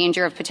of the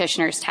danger of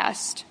Petitioner's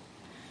test.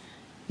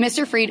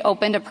 Mr. Freed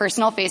opened a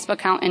personal Facebook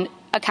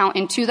account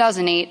in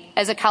 2008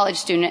 as a college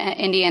student at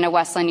Indiana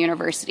Wesleyan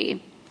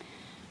University.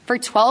 For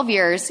 12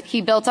 years,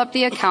 he built up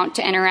the account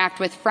to interact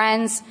with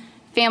friends,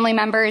 family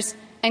members,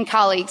 and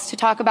colleagues to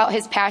talk about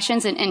his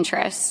passions and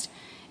interests,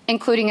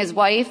 including his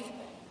wife,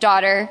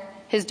 daughter,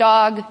 his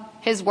dog,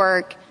 his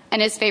work,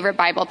 and his favorite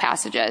Bible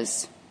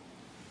passages.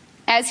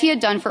 As he had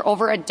done for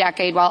over a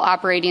decade while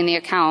operating the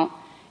account,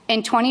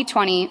 in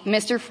 2020,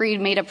 Mr.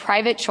 Freed made a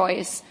private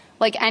choice,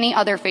 like any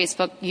other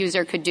Facebook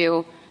user could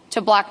do,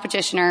 to block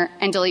Petitioner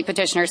and delete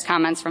Petitioner's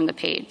comments from the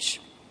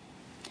page.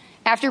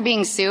 After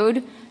being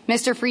sued,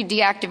 Mr. Freed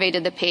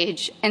deactivated the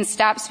page and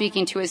stopped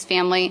speaking to his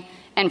family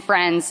and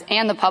friends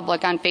and the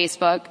public on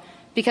Facebook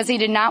because he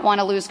did not want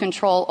to lose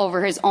control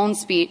over his own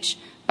speech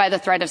by the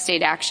threat of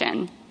state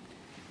action.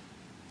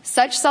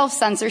 Such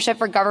self-censorship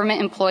for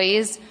government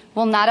employees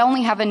will not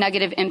only have a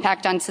negative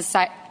impact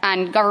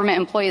on government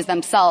employees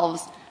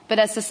themselves, but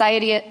as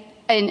society,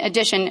 in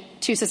addition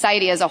to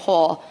society as a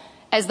whole,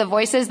 as the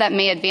voices that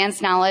may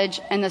advance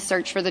knowledge and the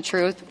search for the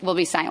truth will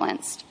be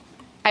silenced.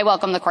 I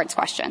welcome the Court's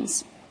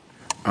questions.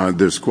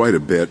 There's quite a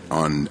bit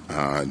on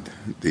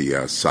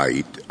the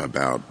site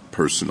about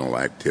personal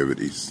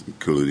activities,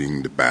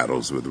 including the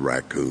battles with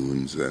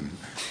raccoons and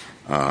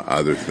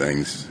other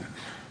things.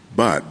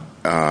 But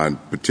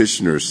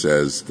petitioner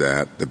says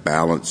that the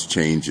balance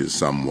changes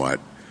somewhat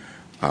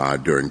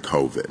during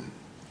COVID,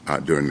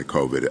 during the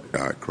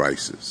COVID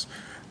crisis.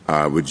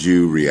 Would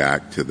you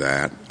react to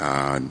that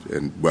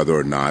and whether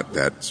or not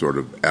that sort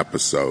of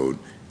episode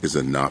is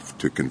enough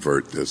to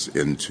convert this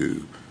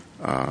into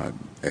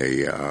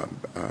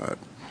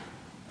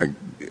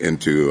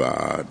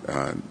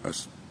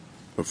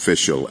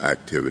official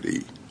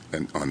activity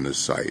on this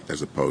site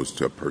as opposed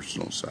to a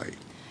personal site?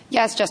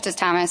 Yes, Justice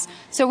Thomas.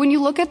 So when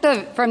you look at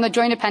from the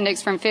joint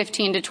appendix from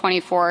 15 to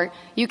 24,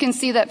 you can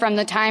see that from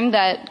the time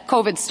that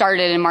COVID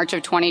started in March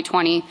of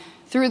 2020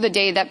 through the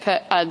day that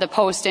the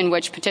post in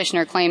which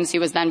petitioner claims he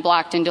was then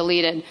blocked and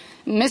deleted,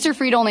 Mr.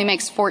 Freed only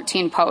makes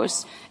 14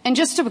 posts. And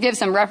just to give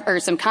some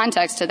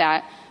context to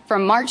that,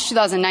 from March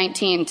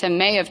 2019 to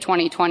May of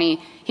 2020,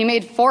 he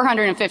made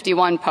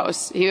 451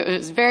 posts. He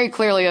was very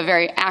clearly a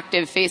very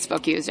active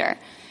Facebook user.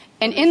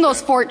 And in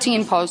those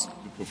 14 posts...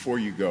 Before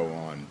you go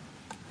on,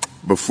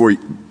 the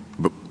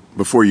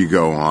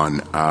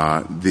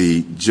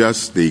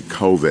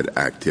COVID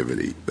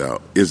activity,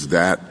 though, is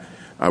that,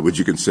 would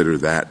you consider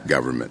that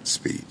government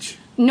speech?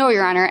 No,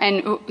 Your Honor,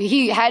 and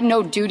he had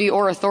no duty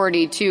or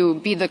authority to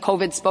be the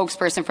COVID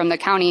spokesperson from the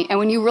county. And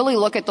when you really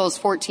look at those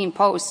 14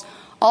 posts,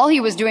 all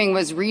he was doing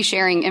was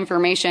resharing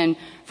information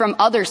from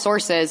other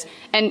sources.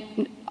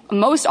 And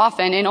most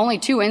often, in only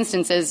 2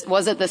 instances,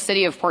 was it the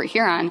city of Port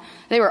Huron.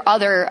 There were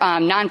other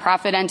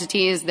nonprofit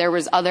entities. There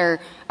was other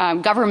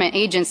government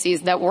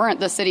agencies that weren't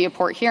the city of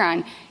Port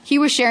Huron. He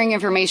was sharing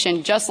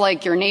information just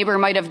like your neighbor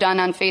might have done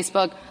on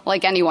Facebook,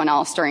 like anyone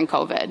else during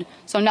COVID.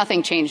 So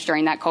nothing changed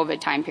during that COVID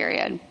time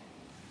period.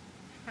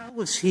 How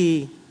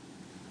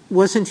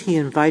wasn't he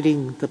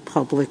inviting the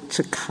public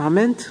to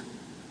comment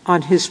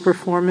on his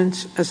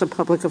performance as a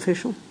public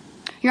official?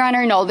 Your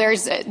Honor, no.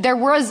 There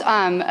was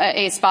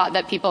a spot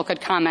that people could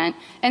comment,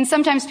 and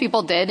sometimes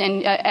people did.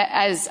 And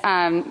as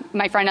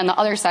my friend on the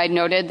other side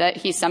noted, that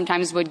he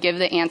sometimes would give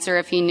the answer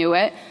if he knew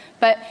it.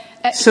 But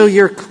so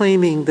you're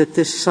claiming that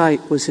this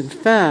site was in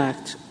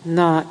fact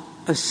not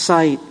a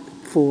site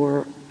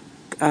for,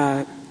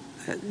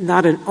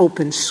 not an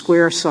open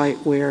square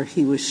site where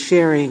he was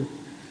sharing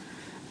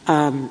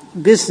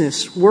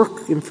business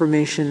work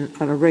information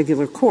on a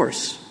regular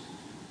course.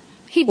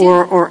 He did.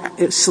 Or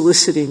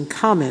soliciting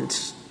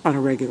comments on a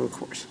regular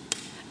course.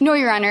 No,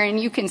 Your Honor, and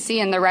you can see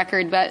in the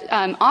record that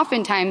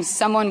oftentimes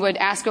someone would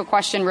ask a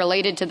question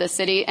related to the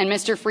city, and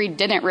Mr. Freed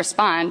didn't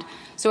respond.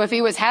 So if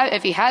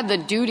he had the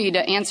duty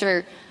to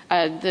answer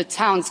the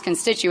town's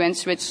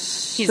constituents, which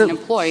he's an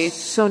employee.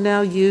 So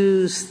now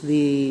use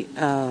the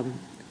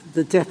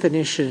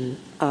definition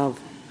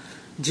of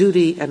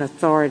duty and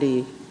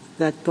authority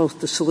that both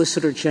the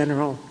Solicitor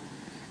General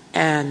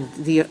and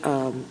the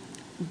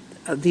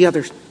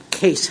other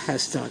case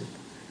has done.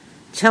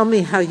 Tell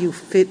me how you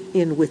fit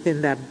in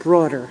within that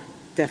broader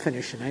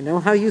definition. I know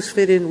how you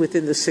fit in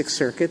within the Sixth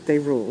Circuit. They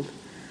ruled.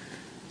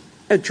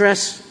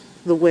 Address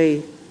the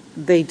way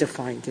they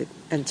defined it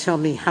and tell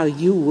me how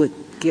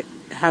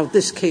how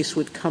this case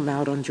would come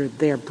out under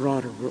their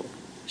broader rule.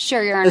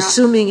 Sure, Your Honor.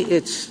 Assuming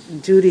its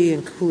duty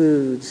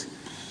includes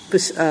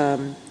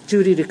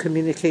duty to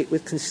communicate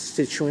with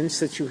constituents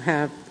that you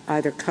have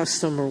either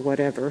custom or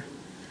whatever,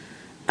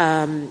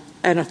 and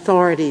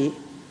authority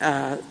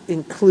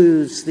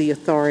includes the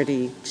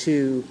authority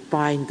to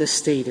bind the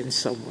state in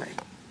some way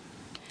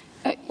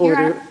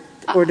or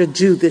to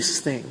do this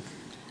thing.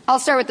 I'll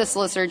start with the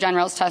Solicitor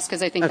General's test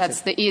because I think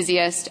that's the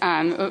easiest.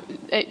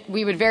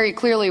 We would very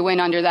clearly win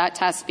under that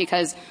test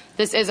because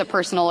this is a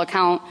personal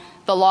account.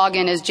 The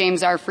login is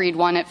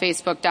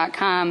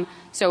jamesrfreed1@facebook.com.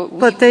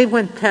 But they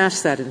went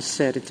past that and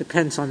said it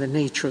depends on the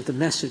nature of the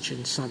message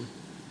in some.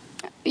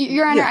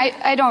 Your Honor, yeah.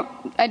 I don't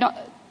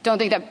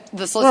think that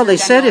the Solicitor Well, they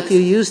General said if you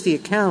used the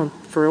account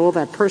for all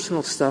that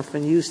personal stuff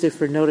and used it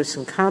for notice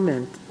and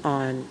comment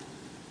on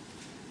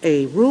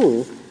a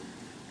rule,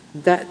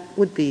 that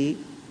would be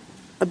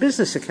a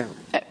business account.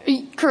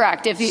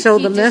 Correct.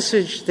 The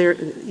message there,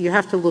 you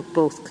have to look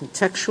both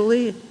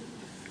contextually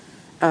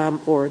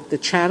or the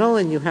channel,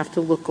 and you have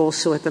to look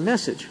also at the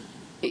message.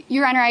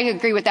 Your Honor, I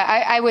agree with that.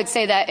 I would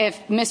say that if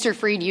Mr.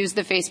 Freed used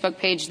the Facebook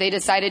page, they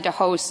decided to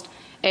host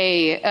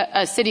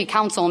a city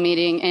council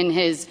meeting in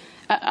his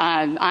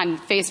on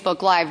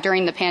Facebook Live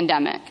during the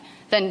pandemic,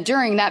 then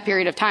during that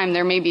period of time,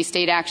 there may be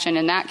state action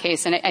in that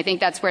case. And I think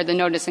that's where the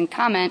notice and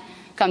comment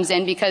comes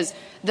in because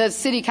the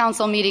city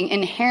council meeting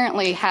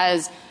inherently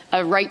has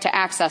a right to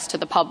access to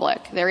the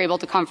public. They're able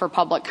to come for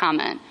public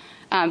comment.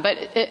 But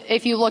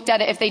if you looked at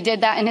it, if they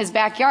did that in his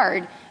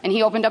backyard and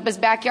he opened up his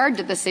backyard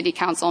to the city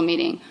council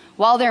meeting,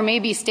 while there may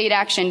be state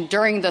action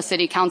during the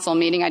city council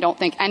meeting, I don't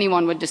think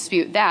anyone would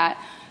dispute that.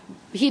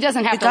 He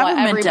doesn't have to let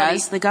everybody.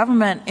 The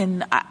government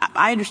does.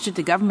 I understood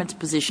the government's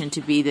position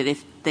to be that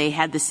if they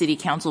had the city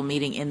council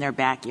meeting in their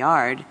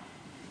backyard,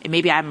 and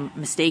maybe I'm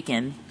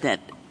mistaken,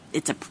 that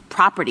it's a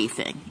property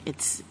thing.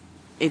 It's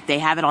if they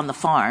have it on the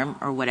farm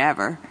or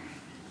whatever.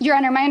 Your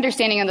Honor, my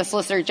understanding of the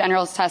Solicitor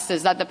General's test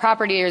is that the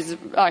property is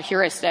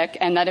heuristic,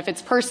 and that if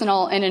it's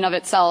personal in and of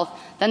itself,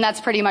 then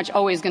that's pretty much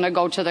always going to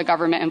go to the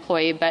government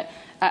employee. But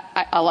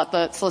I'll let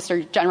the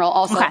Solicitor General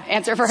also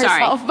answer for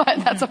herself,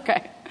 but that's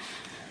okay.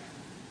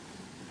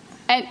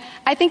 And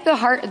I think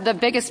the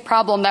biggest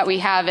problem that we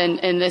have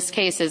in this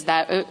case is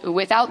that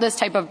without this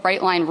type of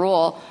bright line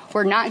rule,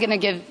 we're not going to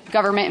give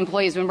government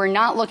employees, when we're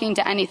not looking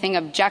to anything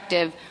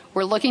objective,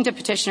 we're looking to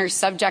petitioners'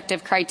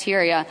 subjective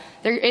criteria,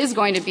 there is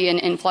going to be an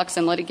influx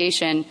in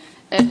litigation,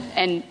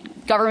 and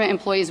government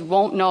employees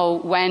won't know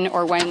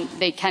when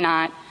they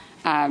cannot,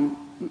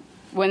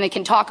 when they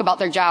can talk about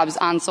their jobs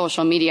on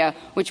social media,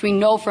 which we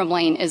know from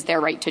Lane is their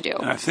right to do.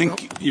 I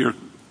think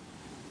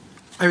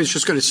I was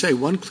just going to say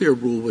one clear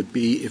rule would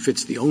be if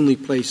it's the only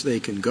place they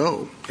can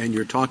go and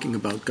you're talking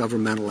about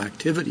governmental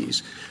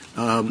activities,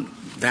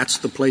 that's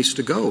the place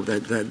to go.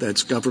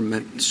 That's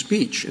government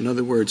speech. In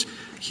other words,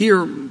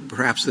 here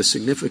perhaps the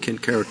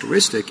significant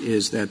characteristic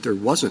is that there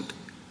wasn't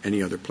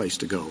any other place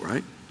to go,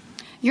 right?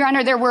 Your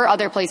Honor, there were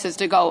other places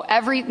to go.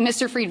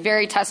 Mr. Freed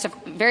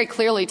very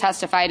clearly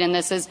testified, and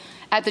this is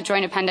at the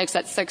Joint Appendix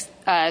at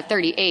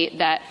 638,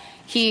 that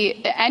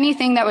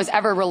anything that was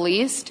ever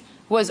released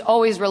was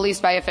always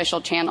released by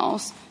official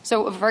channels.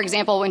 So, for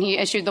example, when he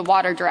issued the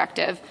water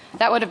directive,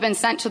 that would have been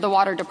sent to the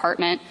water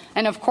department.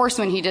 And, of course,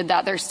 when he did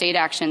that, there's state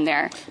action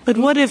there. But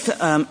what if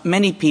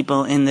many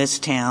people in this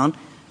town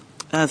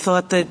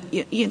thought that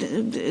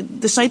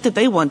the site that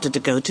they wanted to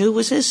go to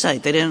was his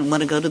site? They didn't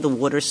want to go to the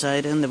water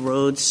site and the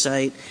road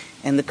site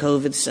and the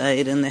COVID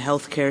site and the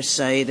healthcare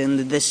site and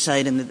this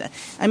site and that.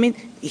 I mean,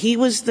 he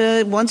was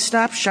the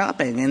one-stop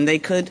shopping, and they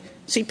could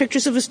see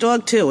pictures of his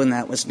dog, too, and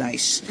that was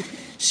nice.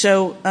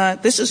 So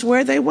this is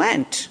where they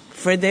went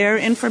for their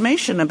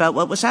information about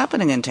what was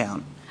happening in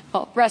town.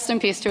 Well, rest in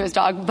peace to his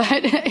dog.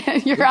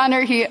 But, Your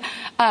Honor,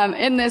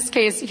 in this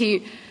case,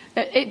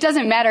 it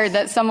doesn't matter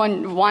that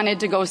someone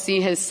wanted to go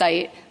see his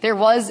site.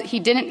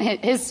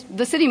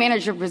 The city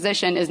manager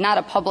position is not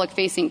a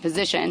public-facing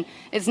position.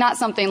 It's not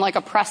something like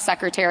a press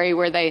secretary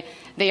where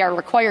they are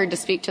required to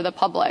speak to the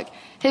public.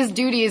 His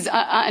duties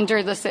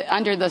under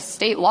the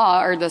state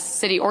law or the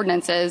city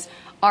ordinances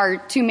are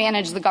to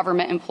manage the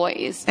government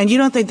employees. And you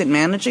don't think that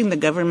managing the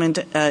government,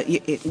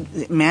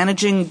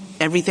 managing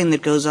everything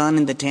that goes on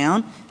in the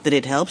town, that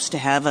it helps to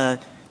have a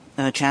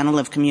channel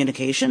of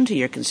communication to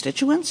your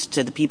constituents,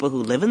 to the people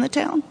who live in the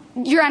town?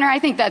 Your Honor, I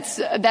think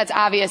that's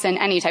obvious in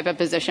any type of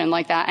position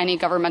like that. Any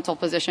governmental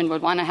position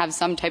would want to have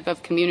some type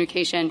of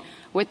communication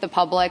with the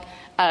public.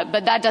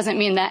 But that doesn't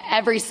mean that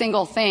every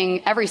single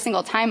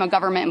time a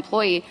government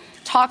employee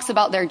talks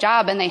about their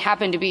job and they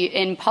happen to be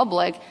in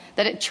public,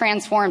 that it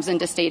transforms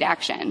into state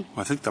action.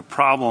 I think the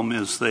problem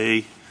is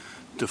they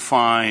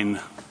define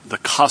the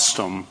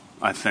custom,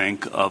 I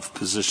think, of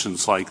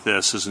positions like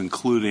this as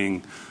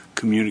including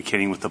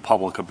communicating with the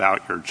public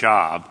about your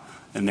job,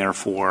 and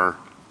therefore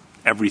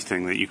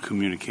everything that you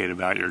communicate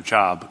about your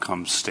job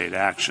becomes state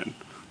action.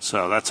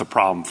 So that's a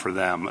problem for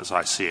them as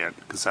I see it,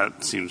 because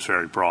that seems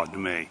very broad to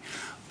me.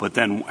 But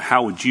then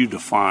how would you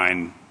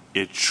define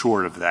it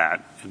short of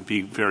that and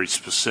be very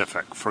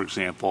specific? For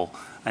example,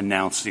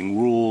 announcing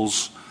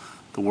rules,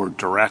 the word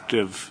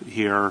directive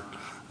here,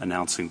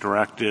 announcing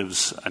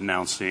directives,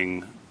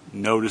 announcing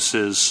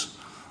notices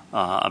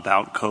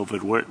about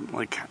COVID.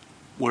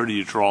 Where do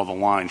you draw the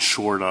line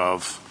short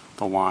of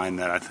the line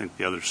that I think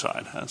the other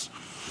side has?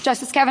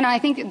 Justice Kavanaugh, I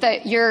think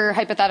that your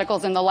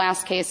hypotheticals in the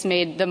last case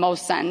made the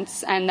most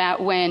sense, and that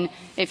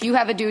if you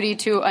have a duty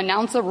to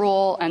announce a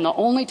rule and the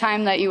only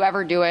time that you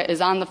ever do it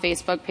is on the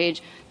Facebook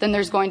page, then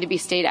there's going to be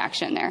state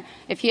action there.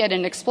 If he had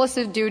an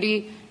explicit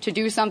duty to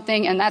do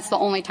something and that's the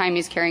only time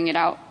he's carrying it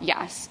out,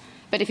 yes.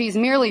 But if he's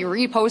merely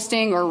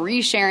reposting or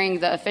resharing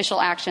the official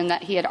action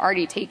that he had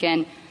already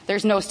taken,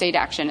 there's no state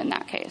action in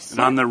that case. And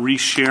on the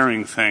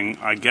resharing thing,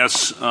 I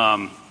guess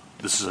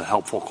this is a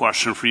helpful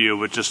question for you,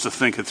 but just to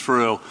think it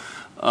through,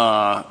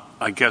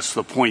 I guess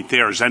the point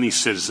there is any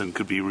citizen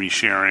could be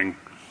resharing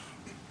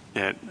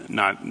it.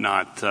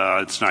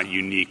 It's not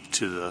unique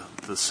to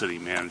the city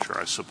manager,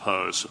 I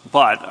suppose.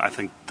 But I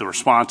think the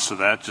response to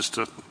that, just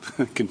to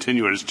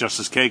continue it, as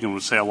Justice Kagan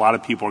would say, a lot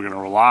of people are going to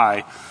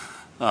rely.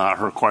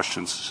 Her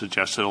questions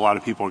suggested a lot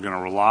of people are going to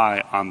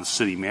rely on the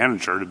city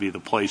manager to be the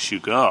place you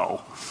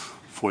go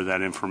for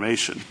that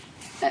information.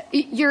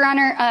 Your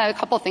Honor, a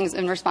couple things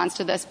in response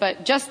to this,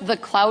 but just the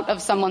clout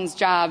of someone's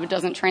job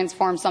doesn't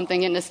transform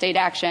something into state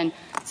action.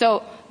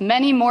 So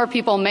many more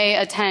people may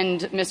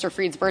attend Mr.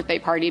 Freed's birthday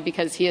party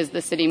because he is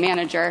the city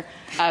manager,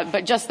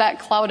 but just that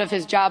clout of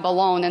his job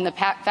alone and the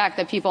fact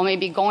that people may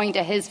be going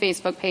to his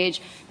Facebook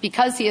page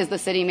because he is the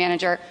city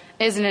manager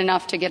isn't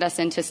enough to get us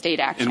into state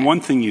action. And one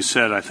thing you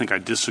said I think I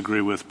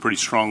disagree with pretty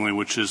strongly,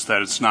 which is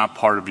that it's not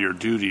part of your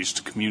duties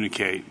to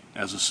communicate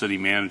as a city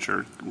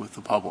manager with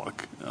the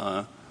public.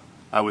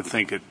 I would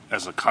think it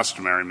as a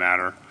customary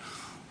matter.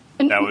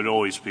 That would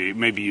always be.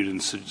 Maybe you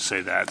didn't say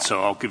that,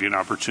 so I'll give you an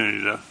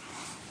opportunity to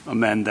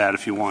amend that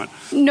if you want.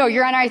 No,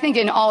 Your Honor, I think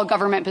in all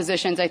government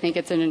positions, I think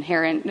it's an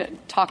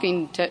inherent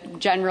talking to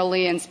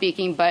generally and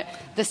speaking, but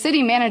the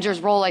city manager's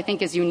role, I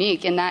think, is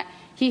unique in that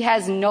he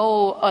has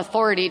no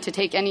authority to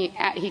take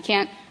he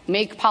can't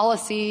make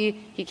policy,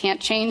 he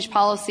can't change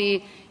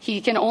policy,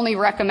 he can only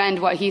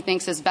recommend what he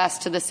thinks is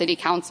best to the city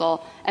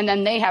council, and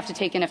then they have to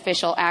take an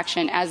official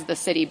action as the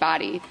city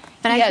body.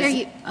 But I hear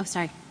you. Oh,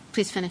 sorry.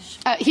 Please finish.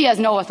 He has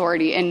no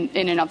authority in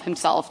and of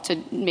himself to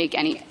take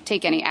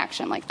any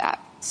action like that.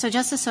 So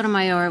Justice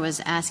Sotomayor was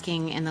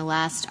asking in the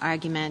last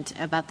argument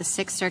about the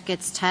Sixth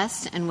Circuit's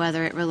test and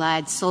whether it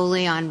relied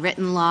solely on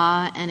written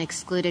law and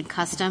excluded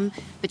custom.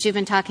 But you've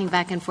been talking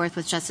back and forth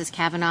with Justice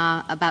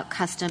Kavanaugh about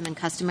custom and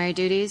customary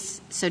duties.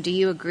 So do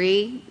you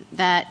agree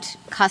that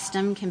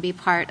custom can be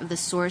part of the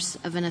source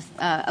of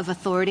of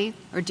authority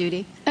or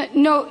duty?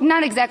 No,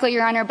 not exactly,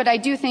 Your Honor, but I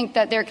do think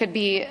that there could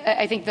be,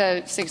 I think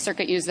the Sixth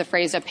Circuit used the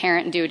phrase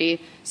apparent duty.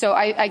 So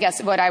I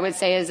guess what I would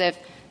say is if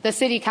the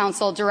city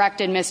council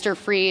directed Mr.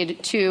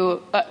 Freed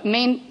to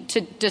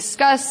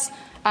discuss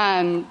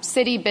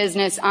city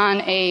business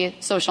on a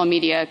social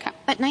media account.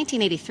 But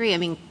 1983, I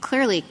mean,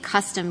 clearly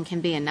custom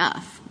can be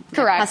enough.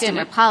 Correct. Custom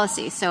or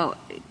policy. So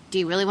do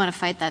you really want to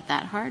fight that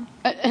hard?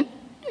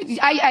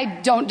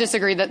 I don't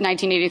disagree that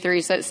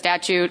 1983 says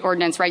statute,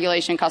 ordinance,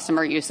 regulation, custom,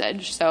 or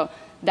usage. So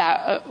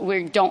that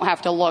we don't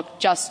have to look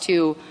just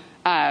to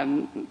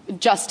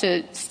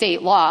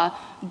state law.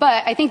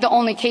 But I think the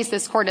only case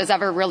this court has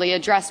ever really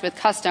addressed with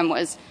custom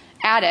was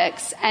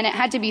addicts, and it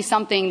had to be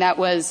something that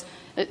was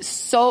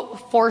so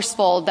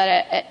forceful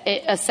that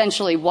it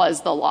essentially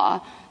was the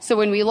law. So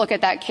when we look at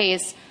that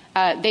case,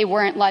 they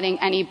weren't letting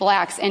any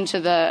blacks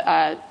into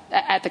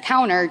at the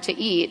counter to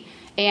eat,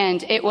 and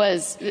there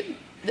was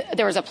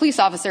a police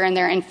officer in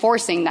there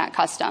enforcing that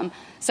custom.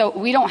 So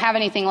we don't have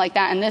anything like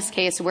that in this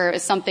case where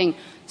it's something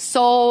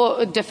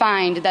so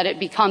defined that it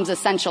becomes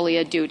essentially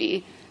a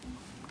duty.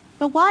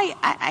 But why,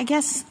 I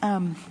guess,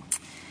 I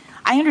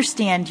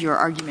understand your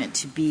argument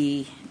to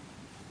be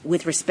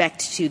with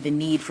respect to the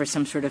need for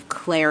some sort of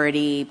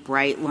clarity,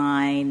 bright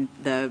line.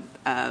 The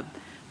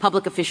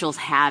public officials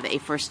have a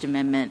First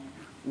Amendment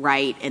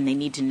right, and they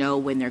need to know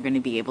when they're going to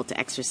be able to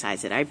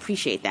exercise it. I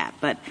appreciate that.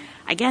 But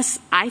I guess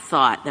I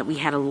thought that we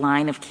had a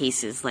line of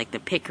cases like the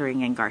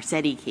Pickering and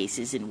Garcetti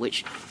cases in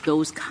which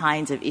those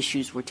kinds of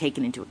issues were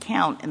taken into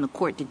account, and the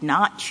court did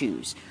not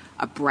choose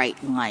a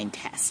bright line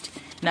test.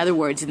 In other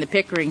words, in the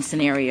Pickering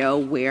scenario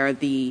where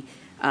the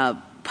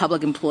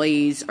public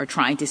employees are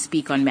trying to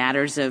speak on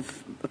matters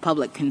of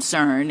public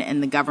concern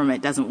and the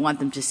government doesn't want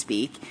them to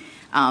speak,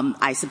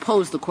 I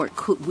suppose the court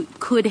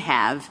could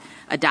have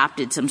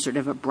adopted some sort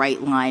of a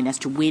bright line as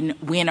to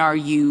when are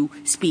you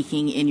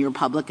speaking in your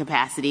public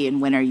capacity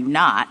and when are you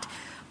not.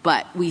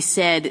 But we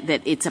said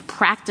that it's a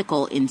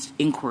practical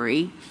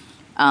inquiry,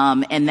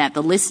 and that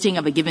the listing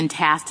of a given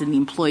task in the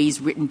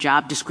employee's written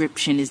job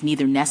description is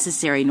neither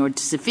necessary nor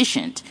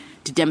sufficient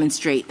to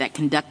demonstrate that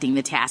conducting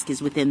the task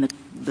is within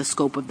the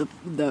scope of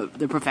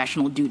the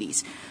professional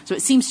duties. So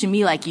it seems to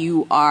me like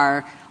you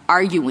are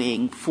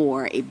arguing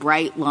for a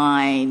bright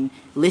line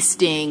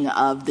listing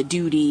of the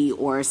duty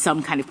or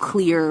some kind of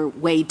clear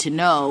way to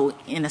know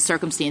in a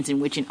circumstance in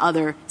which in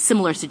other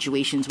similar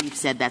situations we've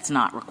said that's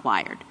not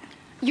required.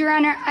 Your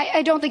Honor,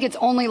 I don't think it's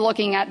only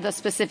looking at the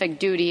specific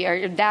duty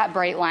or that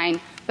bright line,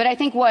 but I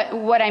think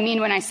what I mean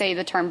when I say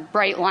the term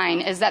bright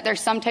line is that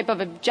there's some type of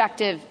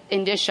objective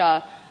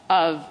indicia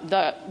of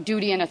the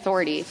duty and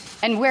authority.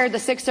 And where the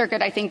Sixth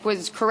Circuit, I think,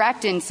 was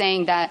correct in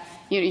saying that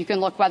you can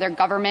look whether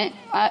government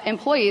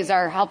employees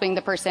are helping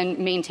the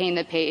person maintain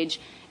the page,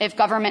 if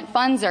government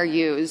funds are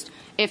used,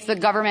 if the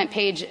government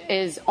page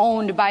is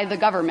owned by the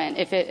government,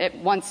 if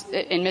once,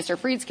 in Mr.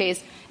 Freed's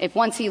case, if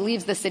once he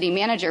leaves the city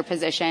manager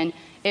position,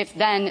 if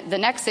then the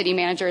next city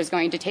manager is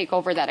going to take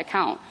over that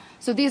account.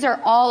 So these are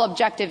all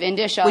objective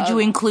indicia. Would you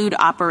include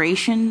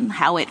operation,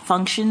 how it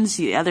functions?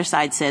 The other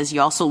side says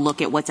you also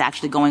look at what's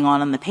actually going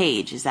on the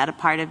page. Is that a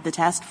part of the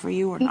test for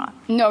you or not?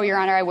 No, Your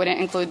Honor, I wouldn't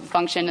include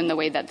function in the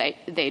way that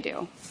they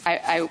do.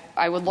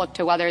 I would look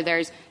to whether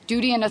there's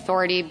duty and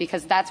authority,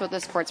 because that's what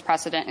this Court's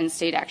precedent in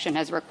state action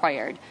has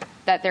required,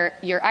 that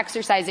you're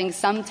exercising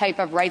some type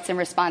of rights and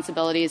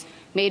responsibilities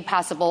made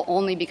possible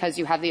only because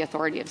you have the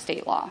authority of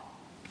state law.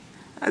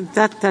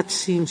 That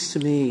seems to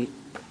me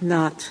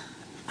not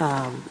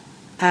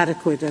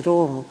adequate at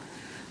all.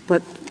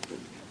 But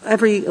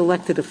every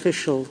elected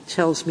official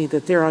tells me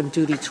that they're on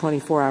duty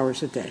 24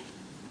 hours a day.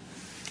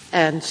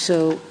 And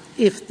so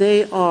if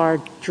they are,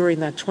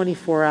 during that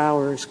 24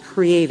 hours,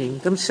 creating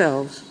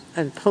themselves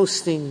and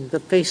posting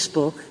the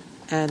Facebook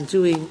and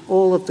doing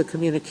all of the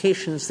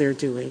communications they're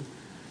doing,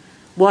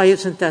 why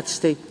isn't that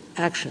state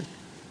action?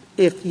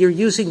 If you're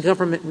using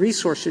government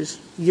resources,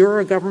 you're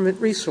a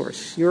government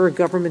resource. You're a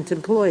government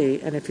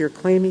employee. And if you're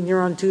claiming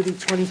you're on duty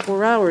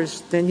 24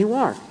 hours, then you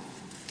are.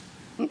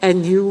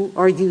 And you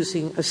are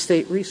using a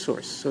state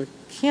resource. So it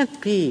can't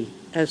be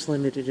as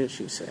limited as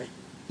you say.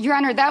 Your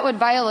Honor, that would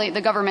violate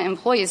the government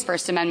employees'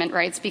 First Amendment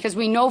rights, because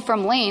we know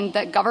from Lane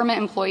that government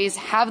employees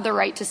have the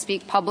right to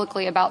speak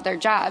publicly about their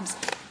jobs.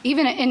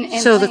 Even in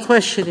So the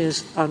question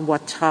is on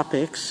what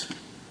topics,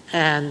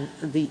 and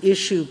the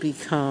issue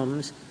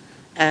becomes,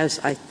 as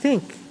I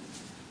think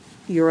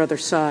your other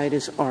side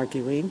is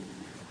arguing,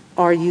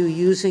 are you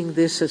using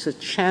this as a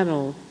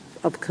channel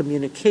of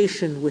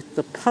communication with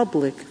the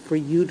public for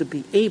you to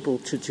be able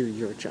to do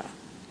your job?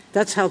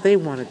 That's how they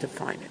want to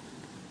define it.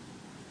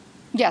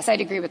 Yes,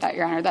 I'd agree with that,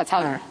 Your Honor. That's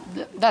how. Right.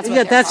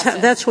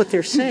 That's what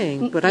they're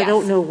saying. But yes. I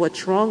don't know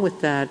what's wrong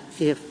with that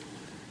if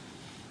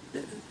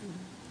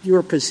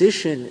your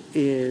position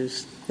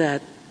is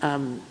that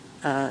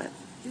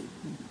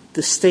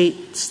the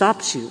state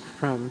stops you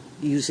from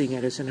using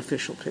it as an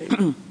official page.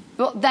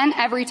 Well, then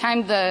every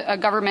time a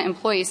government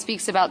employee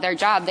speaks about their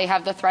job, they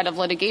have the threat of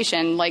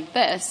litigation like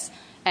this,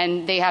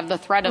 and they have the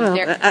threat of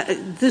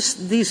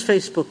these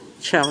Facebook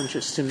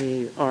challenges to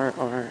me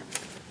are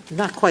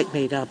not quite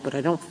made up, but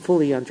I don't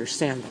fully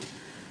understand them,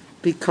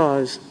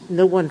 because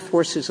no one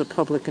forces a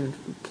public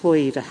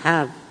employee to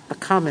have a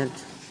comment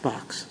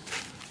box.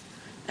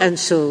 And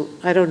so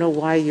I don't know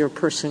why your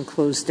person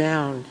closed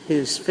down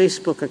his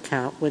Facebook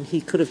account when he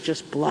could have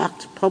just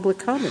blocked public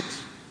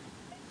comments.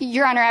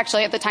 Your Honor,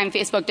 actually, at the time,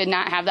 Facebook did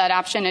not have that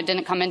option. It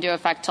didn't come into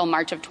effect till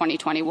March of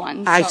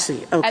 2021. I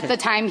see. Okay. At the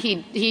time,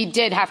 he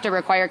did have to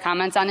require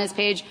comments on his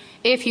page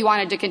if he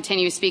wanted to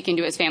continue speaking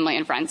to his family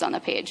and friends on the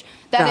page.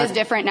 That is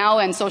different now,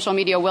 and social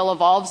media will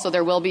evolve, so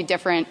there will be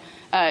different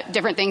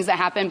things that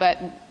happen, but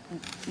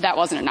that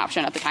wasn't an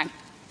option at the time.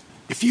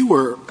 If you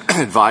were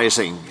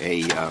advising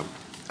a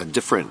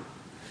different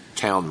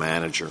town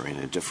manager in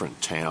a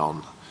different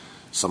town,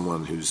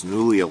 someone who's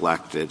newly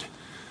elected,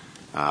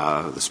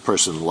 this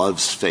person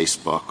loves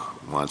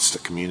Facebook, wants to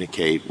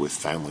communicate with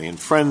family and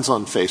friends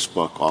on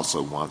Facebook,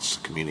 also wants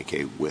to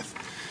communicate with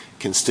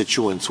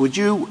constituents, would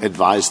you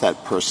advise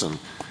that person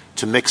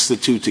to mix the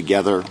two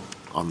together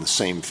on the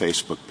same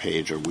Facebook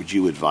page, or would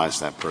you advise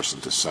that person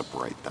to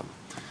separate them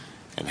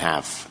and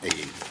have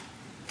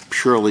a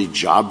purely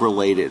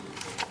job-related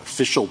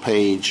official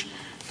page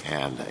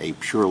and a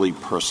purely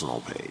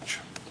personal page?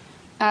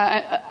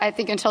 I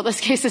think until this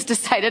case is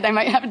decided, I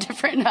might have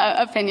different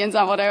opinions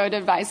on what I would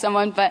advise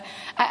someone. But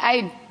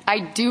I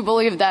do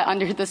believe that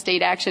under the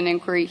state action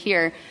inquiry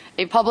here,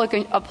 a public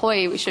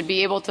employee should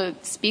be able to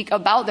speak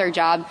about their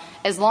job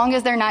as long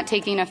as they're not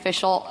taking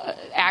official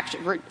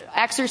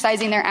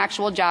exercising their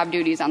actual job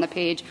duties on the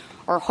page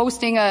or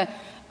hosting a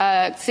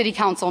city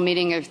council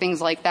meeting or things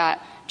like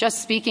that.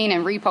 Just speaking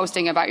and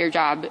reposting about your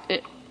job,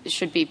 it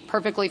should be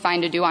perfectly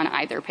fine to do on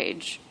either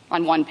page,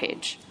 on one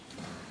page.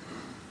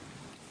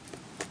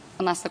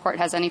 Unless the court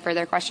has any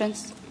further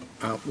questions.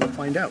 We'll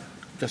find out.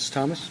 Justice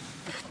Thomas?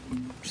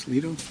 Justice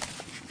Alito?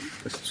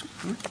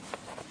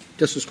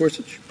 Justice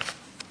Gorsuch?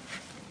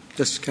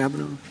 Justice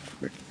Kavanaugh?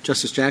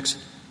 Justice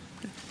Jackson?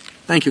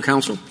 Thank you,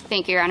 counsel.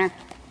 Thank you, Your Honor.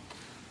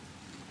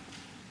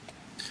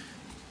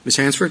 Ms.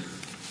 Hansford?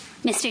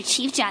 Mr.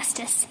 Chief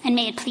Justice, and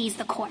may it please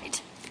the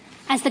court.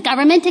 As the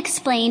government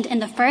explained in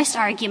the first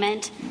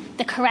argument,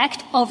 the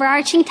correct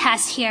overarching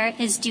test here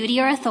is duty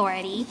or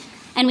authority,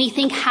 and we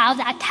think how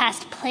that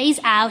test plays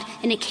out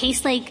in a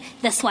case like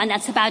this one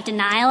that's about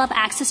denial of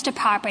access to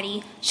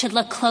property should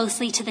look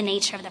closely to the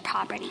nature of the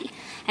property.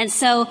 And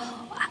so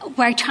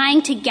we're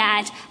trying to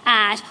get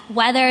at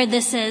whether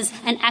this is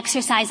an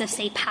exercise of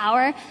state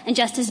power. And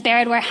Justice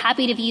Barrett, we're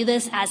happy to view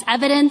this as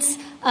evidence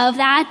of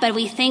that, but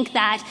we think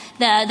that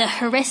the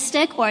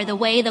heuristic or the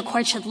way the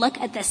court should look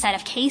at this set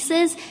of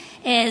cases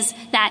is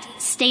that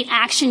state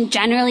action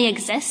generally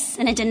exists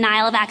in a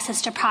denial of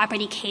access to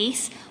property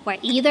case where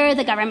either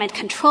the government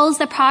controls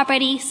the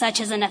property,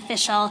 such as an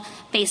official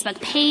Facebook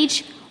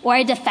page, or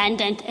a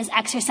defendant is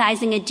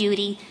exercising a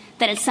duty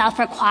that itself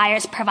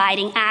requires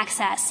providing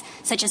access,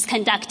 such as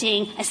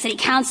conducting a city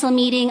council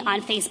meeting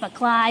on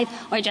Facebook Live,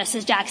 or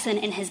Justice Jackson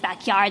in his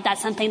backyard.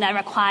 That's something that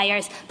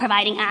requires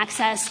providing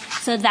access,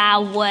 so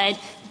that would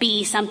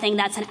be something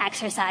that's an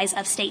exercise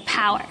of state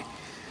power.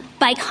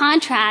 By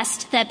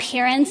contrast, the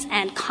appearance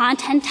and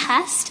content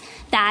test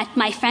that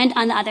my friend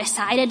on the other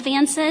side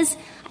advances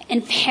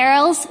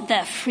imperils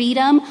the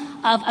freedom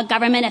of a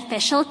government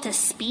official to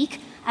speak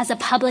as a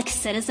public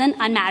citizen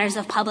on matters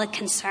of public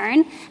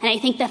concern. And I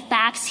think the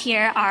facts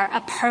here are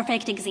a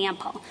perfect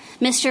example.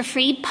 Mr.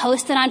 Freed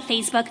posted on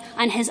Facebook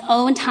on his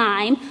own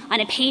time on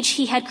a page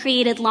he had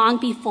created long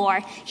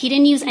before. He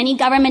didn't use any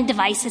government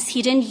devices.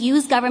 He didn't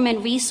use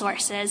government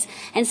resources.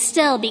 And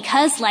still,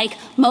 because like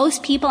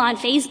most people on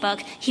Facebook,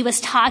 he was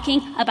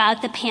talking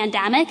about the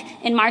pandemic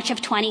in March of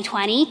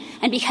 2020.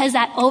 And because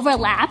that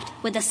overlapped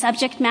with the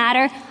subject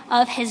matter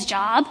of his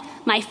job,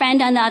 my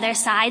friend on the other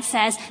side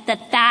says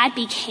that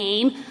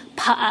became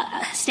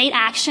state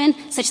action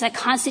such that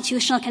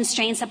constitutional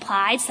constraints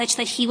applied, such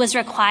that he was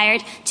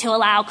required to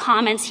allow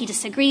comments he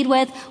disagreed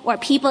with or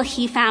people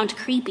he found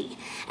creepy.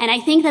 And I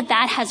think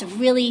that has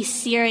really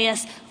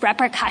serious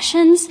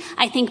repercussions.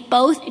 I think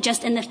both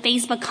just in the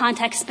Facebook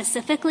context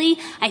specifically,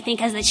 I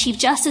think as the Chief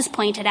Justice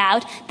pointed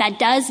out, that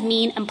does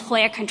mean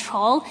employer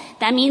control.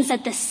 That means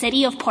that the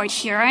city of Port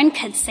Huron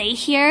could say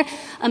here,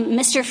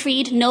 Mr.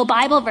 Freed, no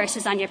Bible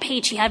verses on your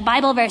page. He had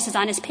Bible verses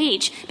on his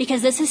page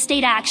because this is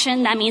state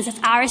action. That means it's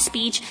our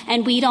speech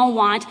and we don't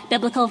want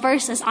biblical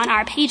verses on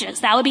our pages.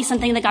 That would be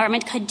something the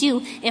government could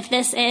do if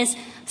this is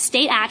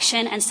state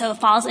action and so it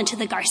falls into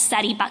the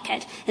Garcetti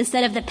bucket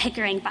instead of the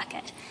Pickering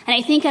bucket. And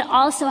I think it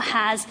also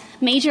has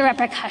major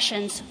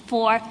repercussions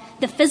for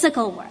the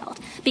physical world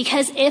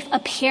because if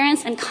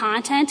appearance and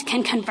content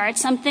can convert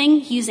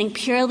something using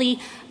purely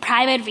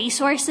private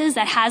resources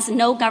that has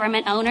no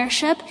government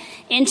ownership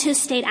into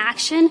state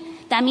action,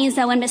 that means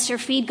that when Mr.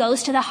 Freed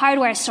goes to the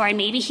hardware store and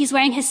maybe he's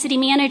wearing his city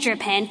manager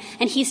pin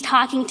and he's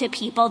talking to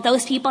people,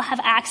 those people have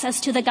access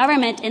to the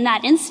government in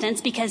that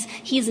instance because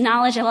he's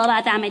knowledgeable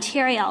about that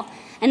material.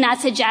 And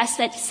that suggests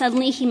that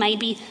suddenly he might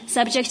be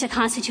subject to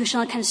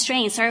constitutional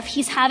constraints, or if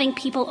he's having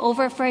people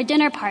over for a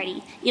dinner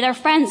party, either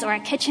friends or a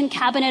kitchen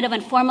cabinet of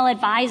informal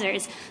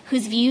advisors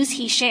whose views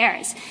he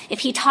shares. If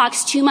he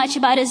talks too much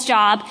about his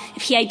job,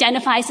 if he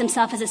identifies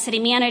himself as a city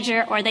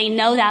manager or they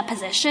know that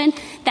position,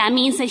 that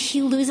means that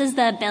he loses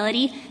the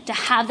ability to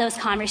have those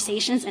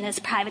conversations in his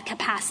private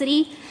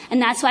capacity.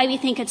 And that's why we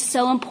think it's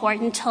so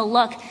important to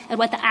look at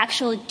what the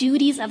actual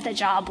duties of the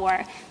job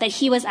were that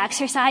he was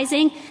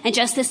exercising, and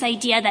just this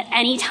idea that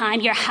any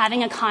time you're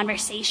having a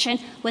conversation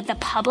with the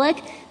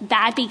public,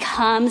 that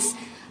becomes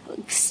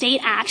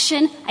state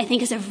action, I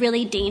think is a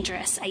really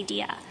dangerous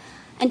idea.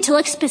 And to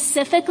look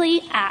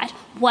specifically at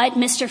what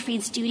Mr.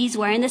 Freed's duties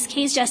were in this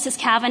case, Justice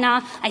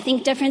Kavanaugh, I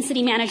think different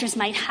city managers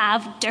might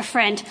have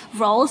different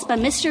roles, but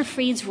Mr.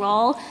 Freed's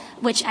role,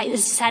 which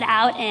is set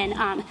out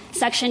in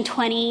Section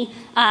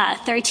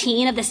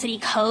 2013 of the City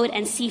Code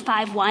and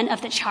C51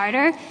 of the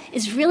Charter,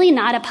 is really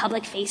not a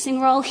public-facing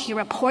role. He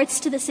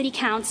reports to the City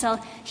Council.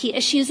 He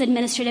issues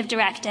administrative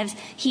directives.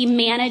 He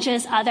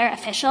manages other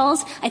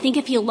officials. I think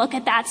if you look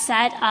at that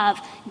set of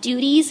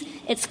duties,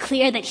 it's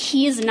clear that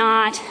he is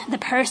not the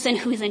person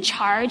who is in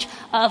charge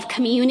of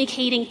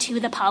communicating to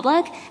the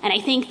public, and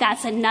I think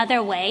that's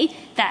another way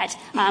that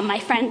my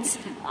friends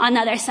on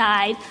the other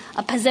side,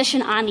 a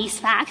position on these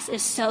facts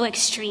is so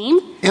extreme.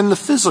 In the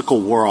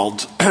physical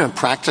world,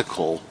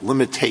 practical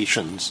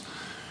limitations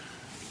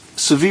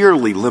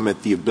severely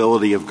limit the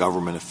ability of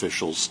government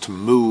officials to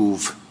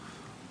move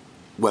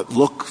what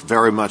look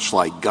very much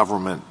like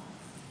government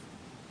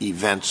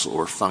events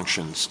or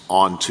functions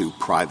onto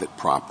private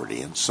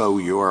property. And so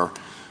your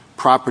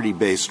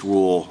property-based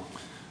rule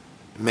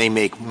may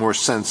make more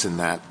sense in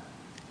that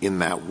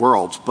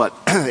world, but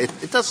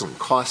it doesn't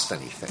cost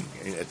anything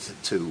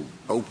to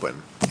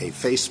open a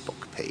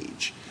Facebook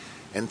page.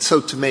 And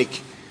so to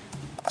make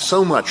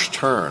so much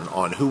turn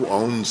on who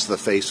owns the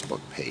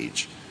Facebook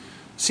page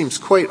seems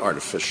quite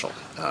artificial.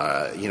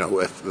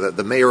 If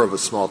the mayor of a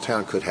small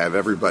town could have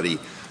everybody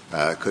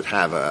could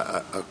have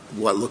a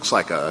what looks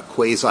like a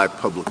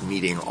quasi-public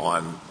meeting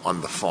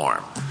on the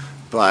farm.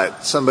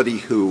 But somebody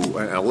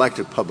an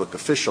elected public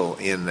official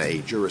in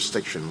a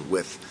jurisdiction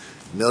with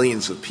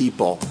millions of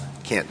people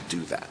can't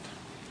do that.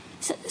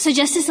 So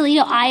Justice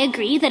Alito, I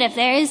agree that if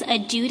there is a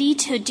duty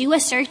to do a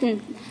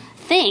certain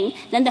thing,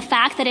 then the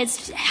fact that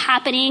it's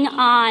happening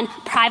on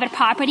private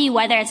property,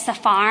 whether it's the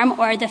farm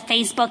or the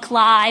Facebook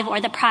Live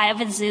or the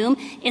private Zoom,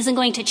 isn't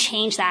going to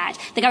change that.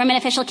 The government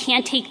official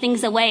can't take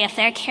things away. If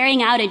they're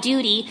carrying out a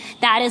duty,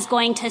 that is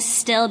going to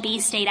still be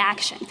state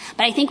action.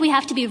 But I think we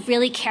have to be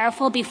really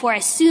careful before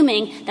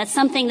assuming that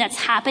something that's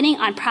happening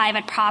on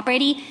private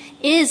property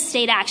is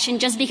state action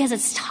just because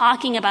it's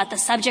talking about the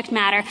subject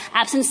matter,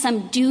 absent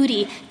some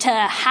duty to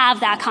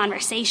have that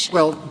conversation.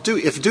 Well,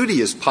 if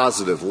duty is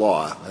positive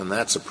law, then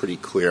that's a pretty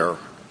clear,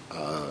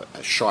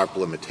 sharp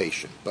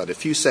limitation. But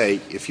if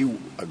you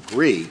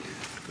agree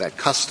that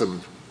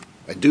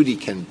a duty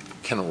can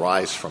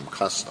arise from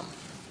custom,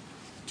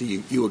 do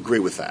you agree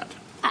with that?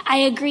 I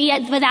agree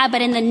with that,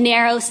 but in the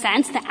narrow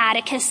sense, the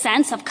Atticus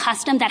sense of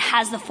custom that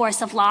has the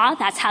force of law,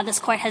 that's how this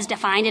court has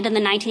defined it in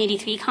the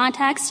 1983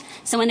 context.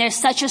 So when there's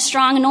such a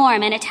strong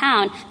norm in a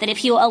town that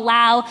if you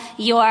allow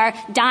your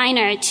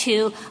diner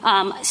to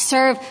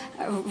serve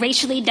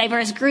racially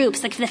diverse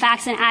groups, like the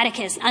facts in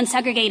Atticus,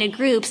 unsegregated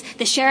groups,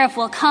 the sheriff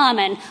will come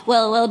and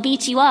will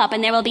beat you up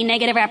and there will be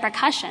negative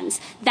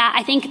repercussions.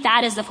 I think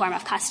that is the form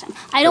of custom.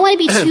 I don't want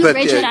to be too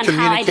rigid on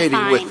how I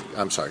define.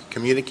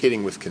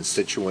 Communicating with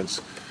constituents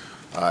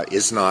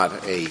is not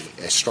a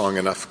strong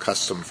enough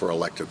custom for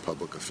elected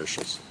public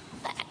officials.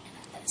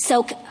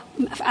 So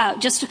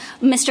just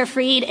Mr.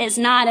 Freed is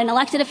not an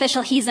elected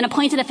official. He's an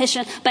appointed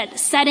official. But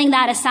setting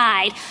that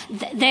aside,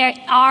 there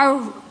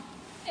are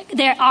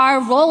there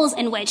are roles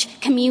in which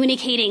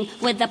communicating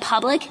with the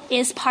public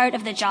is part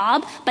of the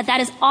job, but that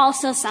is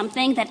also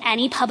something that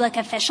any public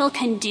official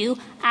can do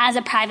as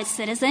a private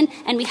citizen,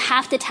 and we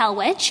have to tell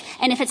which.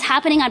 And if it's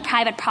happening on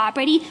private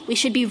property, we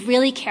should be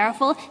really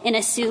careful in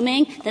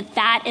assuming that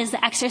that is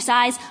the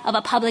exercise of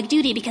a public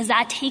duty, because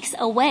that takes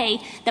away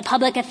the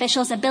public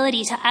official's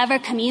ability to ever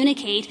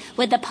communicate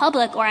with the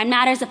public or on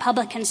matters of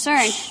public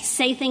concern,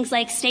 say things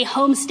like stay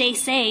home, stay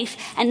safe,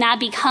 and that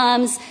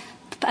becomes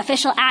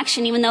official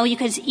action, even though you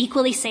could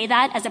equally say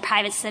that as a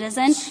private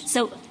citizen.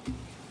 So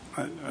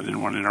I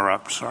didn't want to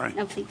interrupt. Sorry.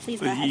 No, please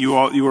go ahead.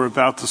 You were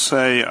about to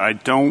say, I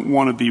don't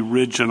want to be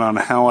rigid on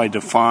how I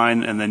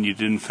define, and then you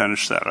didn't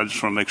finish that. I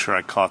just want to make sure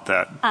I caught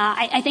that.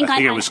 I think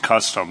it was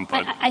custom.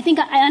 But I think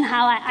on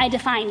how I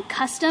define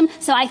custom.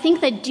 So I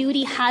think the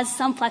duty has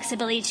some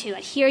flexibility to it.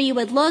 Here you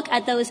would look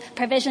at those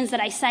provisions that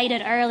I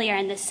cited earlier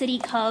in the city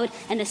code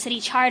and the city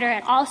charter.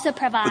 It also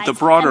provides but the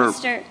broader.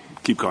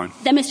 Keep going.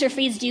 That Mr.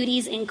 Freed's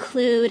duties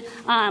include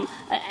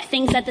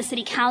things that the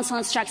city council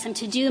instructs him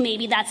to do.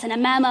 Maybe that's in a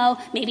memo.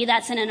 Maybe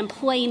that's in an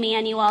employee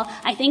manual.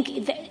 I think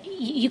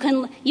you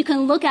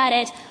can look at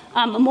it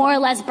more or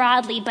less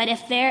broadly, but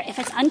if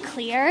it's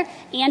unclear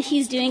and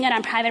he's doing it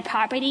on private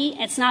property,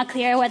 it's not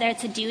clear whether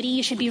it's a duty.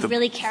 You should be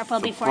really careful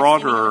before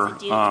broader, it's a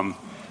duty.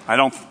 I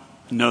don't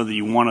know that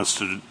you want us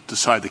to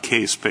decide the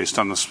case based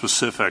on the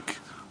specific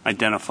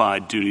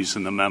identified duties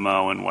in the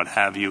memo and what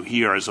have you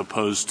here, as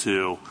opposed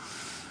to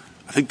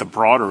I think the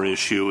broader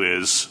issue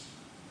is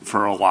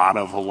for a lot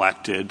of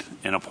elected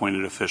and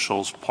appointed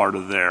officials, part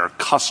of their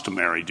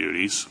customary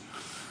duties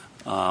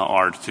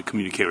are to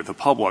communicate with the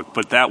public.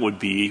 But that would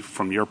be,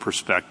 from your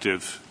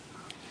perspective,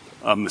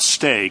 a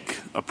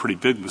mistake, a pretty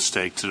big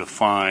mistake, to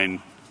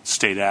define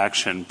state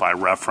action by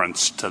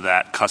reference to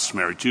that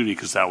customary duty,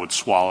 because that would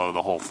swallow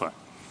the whole thing.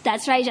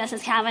 That's right,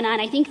 Justice Kavanaugh.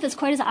 And I think this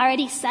Court has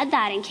already said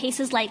that in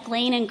cases like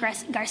Lane and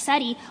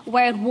Garcetti,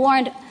 where it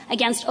warned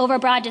against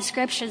overbroad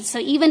descriptions. So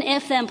even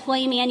if the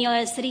employee manual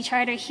or city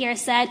charter here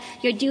said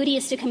your duty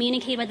is to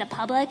communicate with the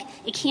public,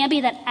 it can't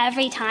be that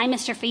every time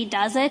Mr. Freed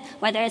does it,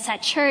 whether it's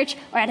at church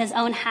or at his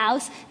own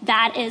house,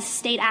 that is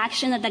state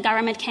action that the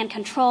government can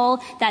control,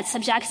 that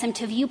subjects him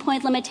to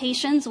viewpoint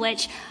limitations,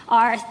 which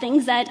are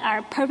things that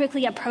are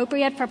perfectly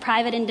appropriate for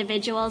private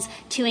individuals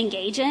to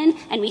engage in.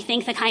 And we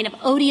think the kind of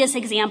odious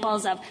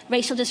examples of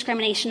racial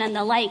discrimination and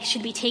the like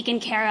should be taken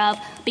care of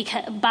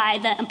by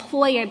the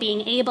employer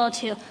being able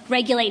to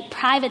regulate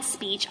private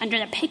speech under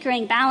the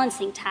Pickering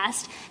balancing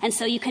test. And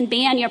so you can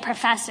ban your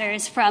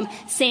professors from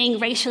saying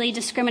racially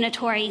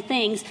discriminatory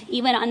things,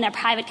 even on their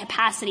private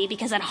capacity,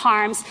 because it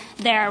harms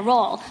their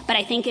role. But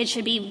I think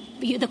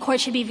the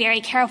Court should be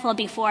very careful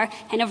before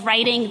kind of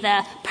writing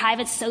the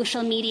private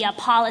social media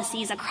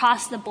policies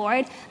across the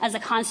board as a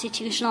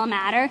constitutional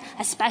matter,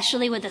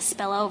 especially with the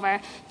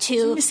spillover to...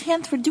 So, Ms.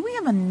 Hansford, do we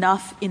have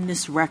enough in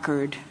this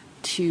record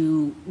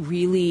to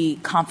really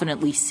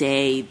confidently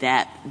say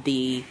that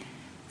the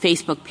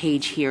Facebook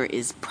page here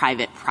is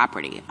private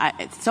property?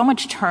 So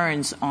much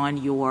turns on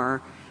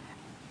your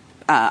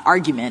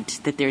argument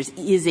that there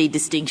is a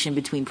distinction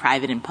between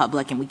private and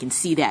public, and we can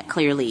see that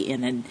clearly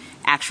in an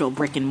actual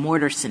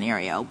brick-and-mortar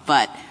scenario.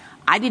 But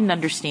I didn't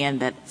understand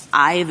that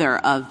either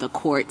of the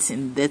courts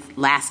in this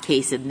last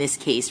case and this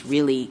case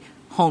really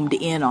homed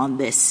in on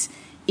this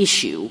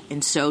issue.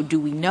 And so do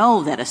we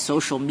know that a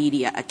social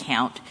media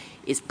account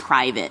is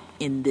private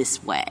in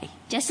this way?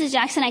 Justice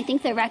Jackson, I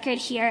think the record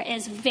here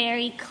is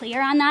very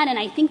clear on that, and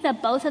I think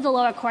that both of the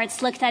lower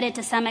courts looked at it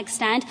to some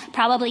extent.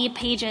 Probably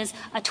pages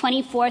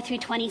 24 through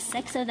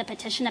 26 of the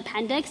petition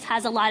appendix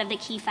has a lot of the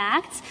key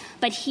facts.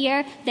 But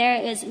here,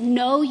 there is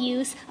no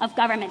use of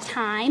government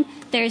time.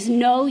 There's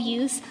no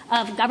use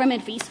of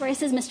government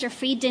resources. Mr.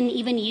 Freed didn't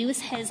even use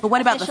his But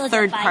what about the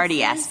third-party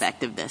devices.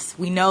 aspect of this?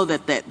 We know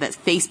that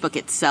Facebook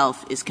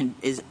itself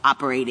is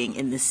operating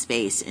in this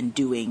space and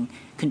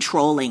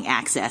controlling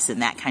access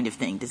and that kind of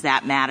thing. Does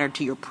that matter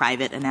to your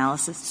private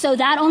analysis? So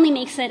that only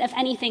makes it, if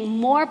anything,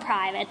 more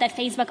private, that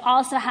Facebook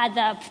also had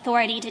the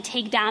authority to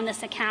take down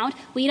this account.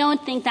 We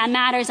don't think that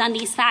matters on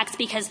these facts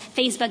because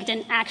Facebook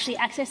didn't actually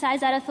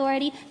exercise that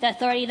authority. The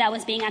authority that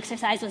was being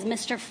exercised was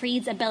Mr.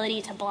 Freed's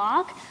ability to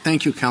block.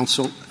 Thank you,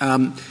 counsel.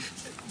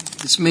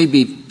 This may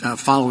be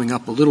following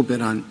up a little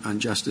bit on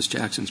Justice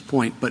Jackson's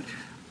point,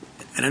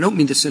 and I don't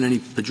mean this in any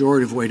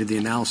pejorative way to the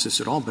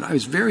analysis at all, but I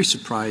was very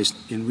surprised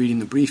in reading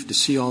the brief to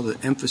see all the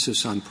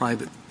emphasis on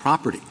private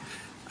property.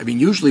 I mean,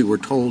 usually we're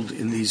told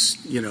in these,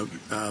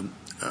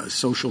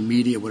 social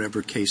media,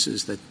 whatever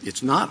cases, that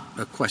it's not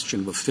a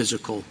question of a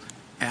physical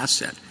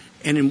asset.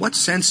 And in what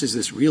sense is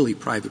this really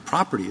private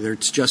property?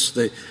 It's just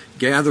the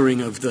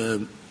gathering of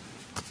the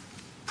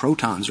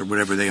protons or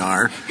whatever they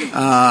are,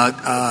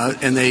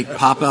 and they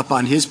pop up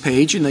on his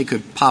page, and they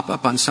could pop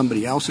up on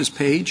somebody else's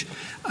page.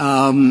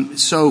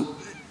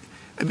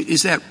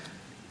 Is that,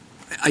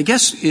 I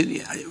guess,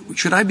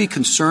 should I be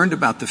concerned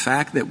about the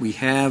fact that we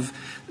have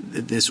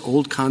this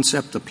old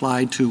concept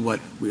applied to what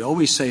we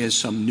always say is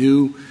some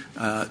new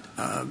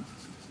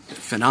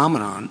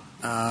phenomenon,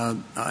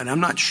 and I'm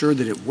not sure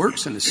that it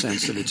works in the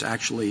sense that it's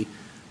actually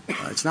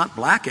It's not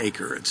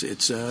Blackacre.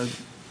 It's a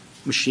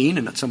machine,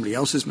 and somebody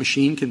else's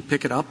machine can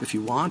pick it up if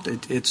you want.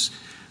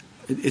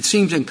 It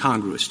seems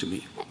incongruous to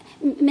me.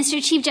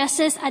 Mr. Chief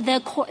Justice,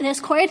 this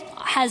court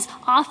has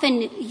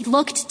often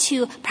looked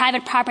to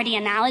private property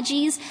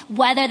analogies,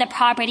 whether the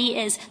property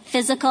is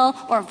physical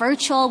or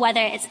virtual,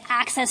 whether it's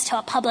access to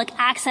a public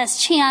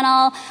access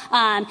channel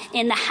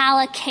in the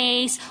Halleck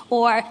case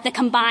or the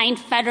combined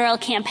federal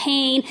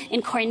campaign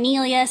in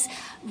Cornelius.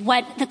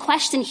 What the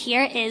question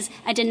here is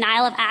a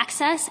denial of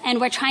access, and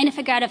we're trying to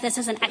figure out if this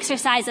is an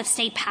exercise of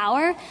state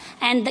power,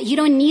 and that you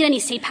don't need any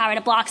state power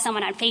to block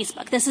someone on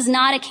Facebook. This is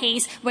not a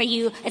case where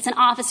it's an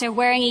officer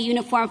wearing a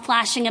uniform,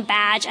 flashing a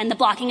badge, and the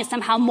blocking is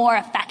somehow more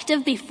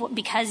effective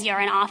because you're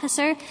an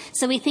officer.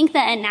 So we think the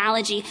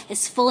analogy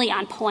is fully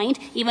on point,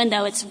 even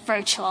though it's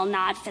virtual,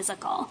 not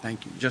physical.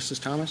 Thank you. Justice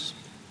Thomas?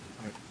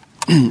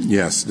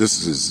 Yes,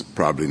 this is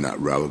probably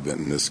not relevant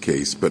in this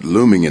case, but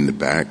looming in the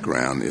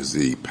background is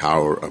the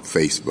power of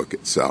Facebook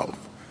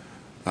itself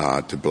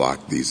to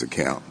block these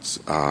accounts.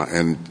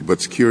 And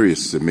what's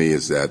curious to me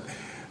is that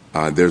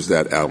there's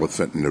that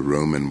elephant in the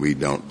room, and we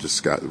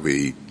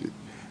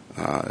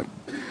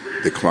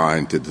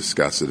decline to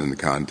discuss it in the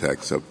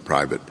context of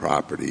private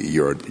property,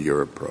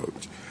 your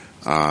approach.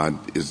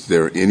 Is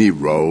there any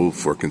role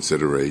for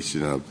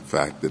consideration of the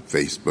fact that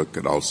Facebook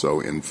could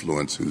also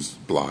influence who's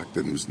blocked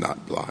and who's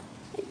not blocked?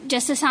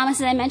 Justice Thomas,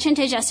 as I mentioned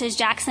to Justice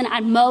Jackson,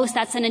 at most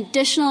that's an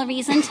additional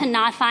reason to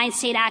not find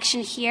state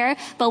action here,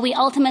 but we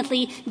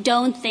ultimately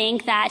don't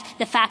think that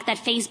the fact that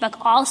Facebook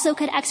also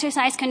could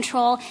exercise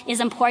control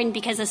is important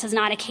because this is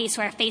not a case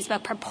where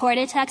Facebook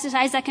purported to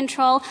exercise that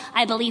control.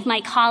 I believe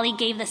my colleague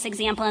gave this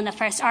example in the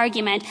first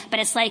argument, but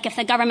it's like if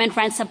the government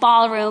rents a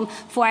ballroom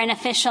for an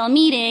official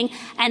meeting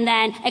and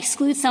then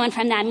excludes someone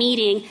from that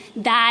meeting,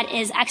 that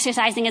is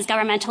exercising its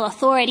governmental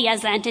authority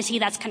as the entity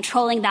that's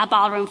controlling that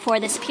ballroom for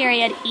this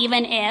period,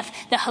 even if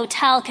the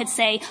hotel could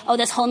say, oh,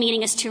 this whole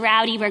meeting is too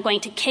rowdy, we're going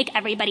to kick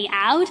everybody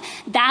out.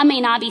 That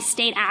may not be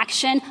state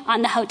action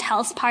on the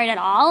hotel's part at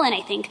all, and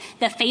I think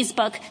the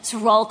Facebook's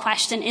role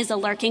question is a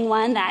lurking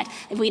one that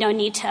we don't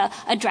need to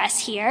address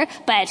here.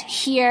 But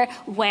here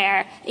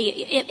where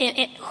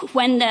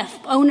when the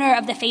owner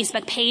of the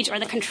Facebook page or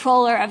the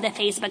controller of the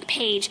Facebook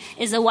page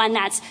is the one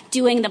that's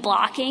doing the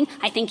blocking,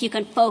 I think you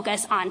can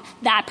focus on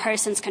that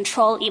person's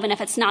control, even if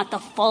it's not the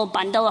full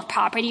bundle of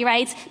property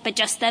rights, but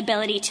just the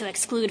ability to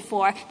exclude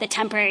for the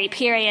temporary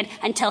period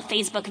until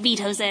Facebook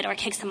vetoes it or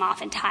kicks them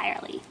off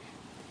entirely.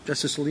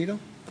 Justice Alito?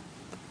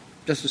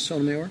 Justice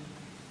Sotomayor?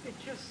 It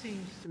just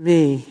seems to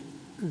me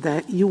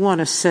that you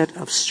want a set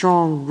of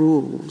strong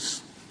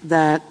rules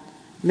that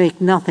make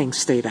nothing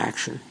state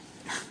action,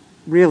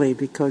 really,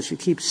 because you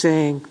keep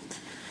saying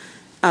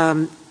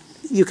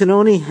you can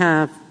only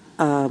have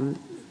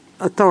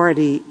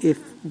authority if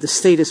the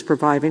state is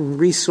providing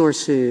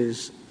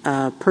resources,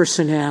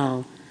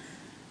 personnel,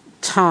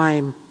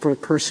 time for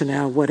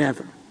personnel,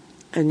 whatever.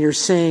 And you're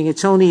saying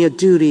it's only a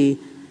duty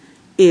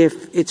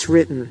if it's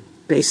written,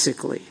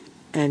 basically.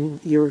 And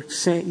you're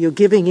saying you're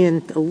giving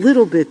in a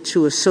little bit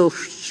to a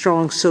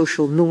strong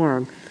social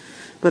norm,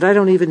 but I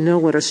don't even know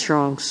what a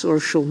strong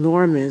social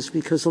norm is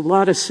because a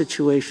lot of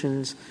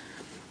situations,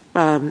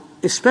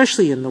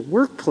 especially in the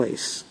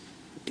workplace,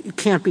 it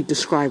can't be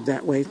described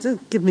that way.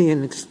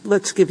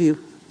 Let's give you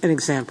an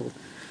example.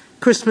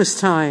 Christmas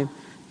time,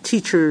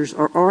 teachers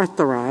are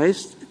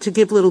authorized to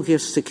give little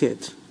gifts to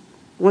kids.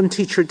 One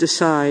teacher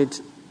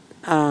decides,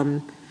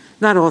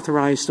 not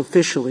authorized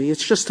officially,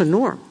 it's just a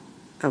norm,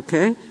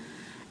 okay?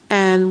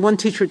 And one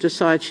teacher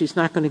decides she's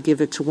not going to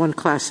give it to one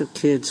class of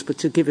kids, but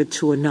to give it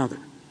to another.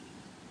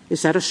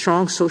 Is that a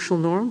strong social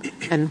norm?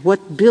 And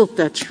what built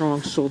that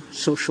strong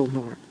social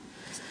norm?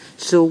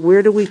 So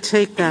where do we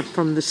take that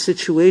from the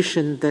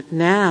situation that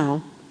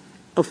now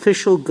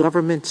official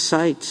government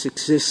sites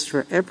exist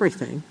for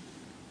everything?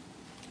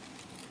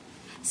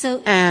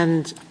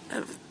 And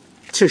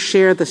to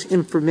share this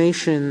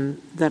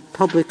information that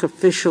public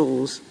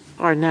officials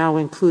are now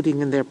including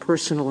in their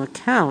personal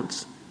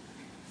accounts.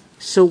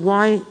 So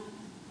why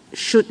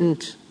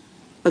shouldn't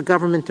a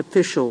government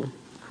official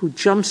who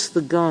jumps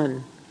the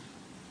gun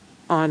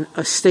on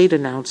a state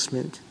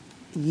announcement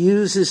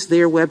uses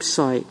their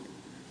website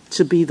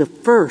to be the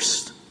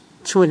first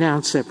to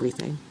announce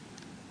everything,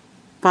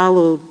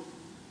 followed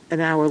an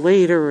hour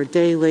later or a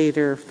day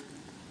later,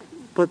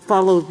 but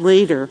followed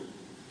later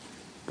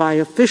by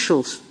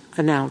officials'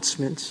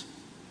 announcements?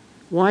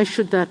 Why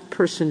should that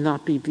person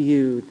not be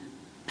viewed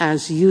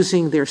as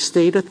using their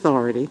state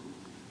authority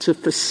to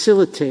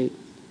facilitate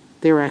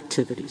their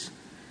activities?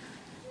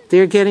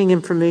 They're getting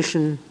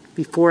information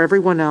before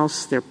everyone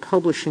else. They're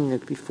publishing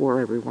it before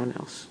everyone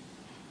else.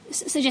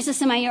 So, Justice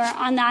Sotomayor,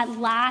 on that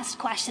last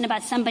question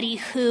about somebody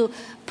who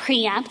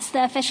preempts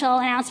the official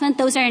announcement,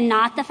 those are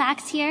not the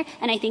facts here,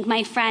 and I think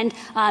my friend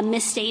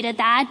misstated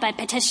that, but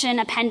petition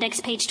appendix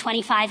page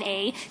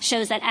 25A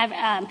shows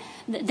that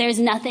there's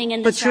nothing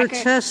in this record. But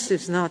your test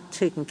is not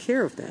taking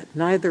care of that.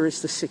 Neither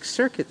is the Sixth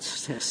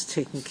Circuit's test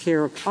taking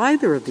care of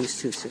either of these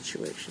two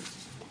situations.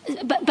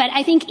 But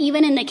I think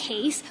even in the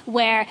case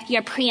where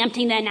you're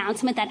preempting the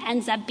announcement that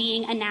ends up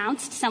being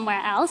announced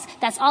somewhere else,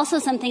 that's also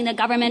something the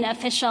government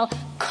official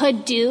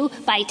could do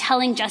by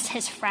telling just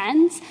his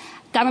friends.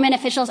 Government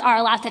officials are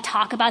allowed to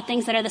talk about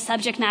things that are the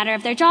subject matter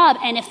of their job,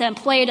 and if the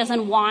employer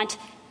doesn't want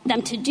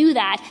them to do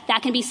that,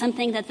 that can be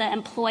something that the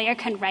employer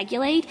can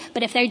regulate.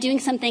 But if they're doing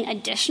something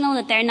additional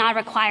that they're not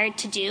required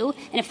to do,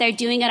 and if they're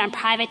doing it on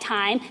private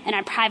time and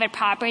on private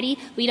property,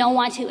 we don't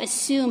want to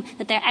assume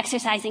that they're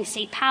exercising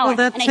state power. Well,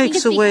 that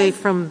takes away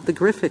from the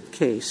Griffith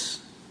case,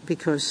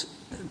 because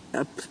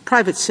a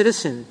private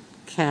citizen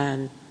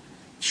can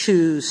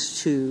choose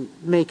to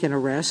make an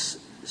arrest,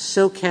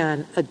 so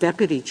can a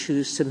deputy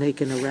choose to make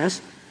an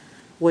arrest.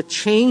 What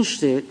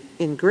changed it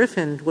in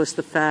Griffin was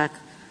the fact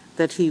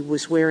that he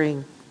was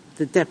wearing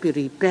the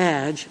deputy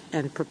badge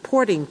and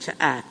purporting to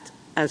act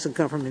as a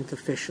government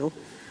official.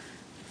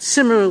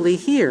 Similarly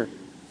here,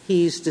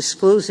 he's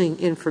disclosing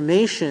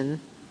information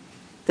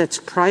that's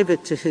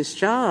private to his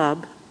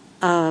job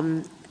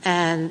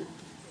and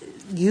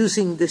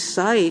using this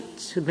site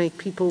to make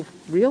people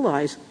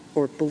realize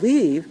or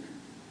believe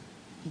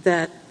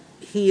that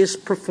he is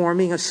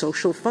performing a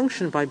social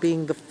function by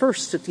being the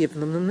first to give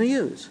them the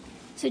news.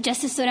 So,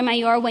 Justice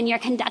Sotomayor, when you're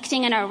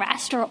conducting an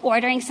arrest or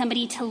ordering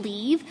somebody to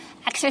leave,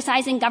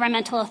 exercising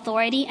governmental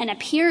authority and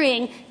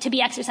appearing to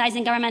be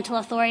exercising governmental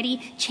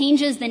authority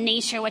changes the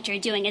nature of what you're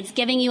doing. It's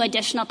giving you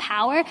additional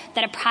power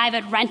that a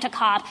private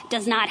rent-a-cop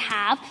does not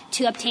have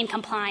to obtain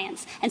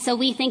compliance. And so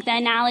we think the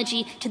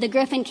analogy to the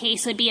Griffin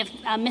case would be if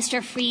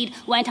Mr. Freed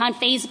went on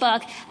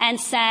Facebook and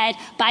said,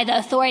 by the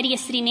authority of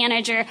city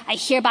manager, I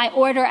hereby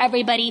order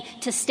everybody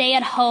to stay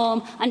at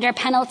home under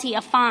penalty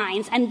of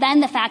fines. And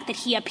then the fact that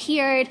he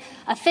appeared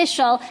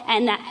official,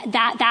 and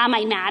that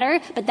might matter,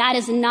 but that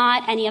is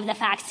not any of the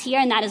facts here,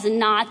 and that is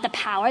not the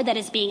power that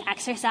is being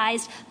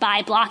exercised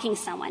by blocking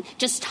someone.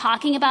 Just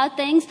talking about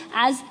things,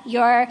 as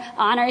Your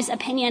Honor's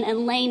opinion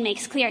and Lane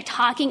makes clear,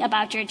 talking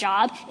about your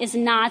job is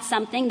not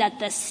something that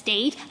the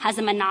state has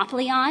a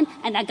monopoly on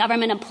and that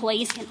government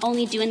employees can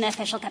only do in the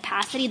official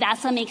capacity.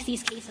 That's what makes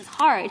these cases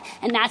hard,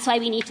 and that's why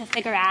we need to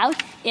figure out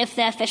if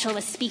the official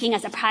was speaking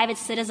as a private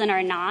citizen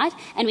or not,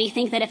 and we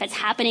think that if it's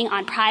happening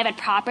on private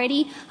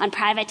property, on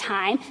private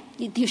time,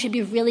 you should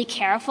be really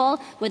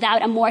careful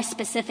without a more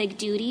specific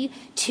duty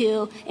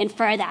to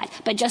infer that.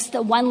 But just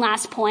the one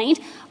last point,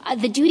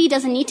 the duty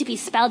doesn't need to be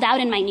spelled out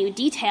in minute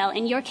detail.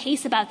 In your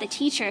case about the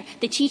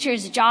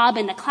teacher's job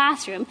in the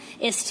classroom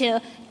is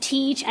to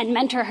teach and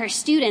mentor her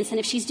students. And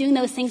if she's doing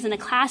those things in the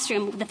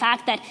classroom, the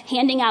fact that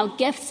handing out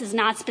gifts is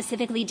not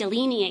specifically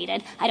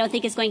delineated, I don't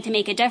think is going to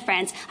make a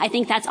difference. I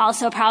think that's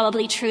also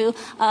probably true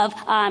of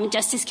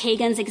Justice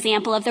Kagan's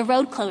example of the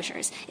road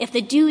closures. If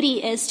the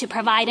duty is to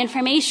provide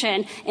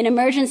information in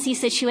emergency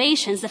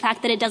situations, the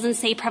fact that it doesn't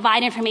say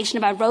provide information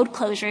about road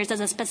closures as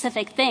a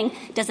specific thing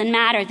doesn't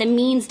matter. The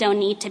means don't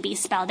need to be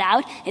spelled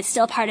out. It's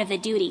still part of the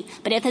duty.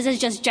 But if this is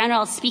just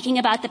general speaking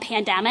about the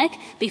pandemic,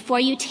 before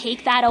you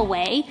take that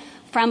away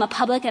from a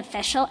public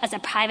official as a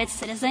private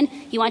citizen,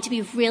 you want to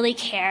be really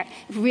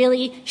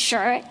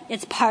sure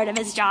it's part of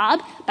his job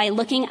by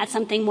looking at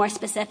something more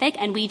specific,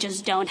 and we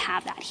just don't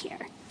have that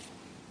here.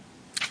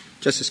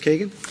 Justice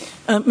Kagan?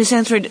 Ms.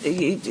 Hansford,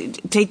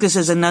 take this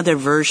as another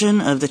version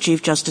of the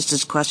Chief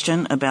Justice's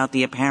question about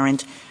the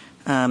apparent,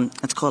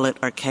 let's call it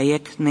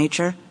archaic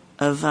nature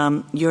of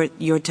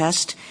your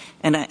test.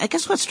 And I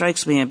guess what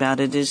strikes me about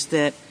it is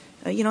that,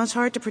 it's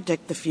hard to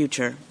predict the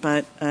future,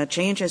 but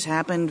change has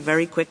happened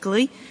very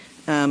quickly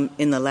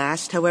in the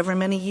last however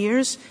many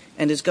years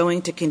and is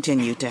going to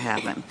continue to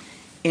happen.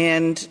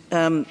 And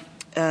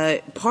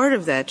part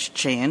of that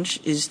change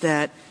is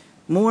that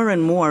more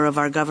and more of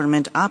our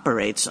government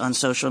operates on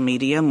social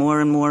media. More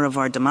and more of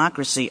our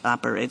democracy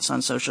operates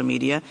on social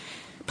media.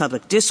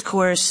 Public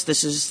discourse,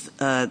 this is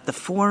the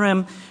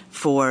forum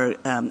for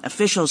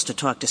officials to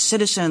talk to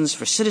citizens,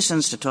 for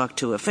citizens to talk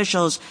to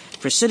officials,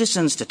 for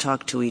citizens to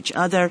talk to each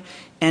other,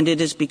 and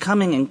it is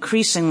becoming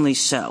increasingly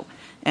so.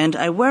 And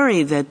I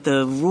worry that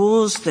the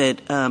rules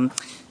that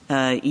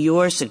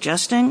you're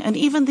suggesting, and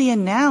even the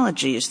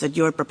analogies that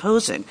you're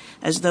proposing,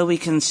 as though we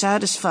can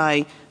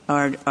satisfy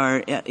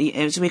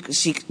as we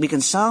can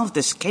solve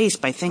this case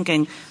by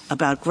thinking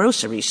about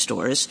grocery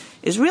stores,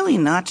 is really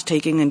not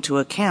taking into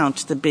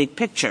account the big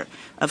picture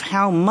of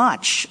how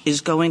much is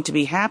going to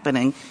be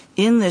happening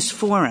in this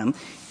forum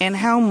and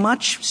how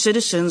much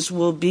citizens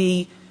will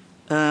be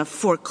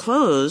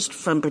foreclosed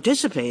from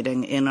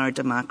participating in our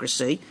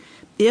democracy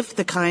if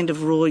the kind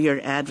of rule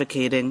you're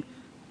advocating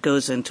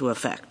goes into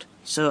effect.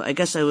 So I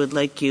guess I would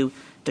like you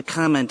to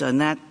comment on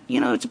that.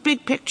 It's a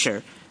big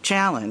picture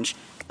challenge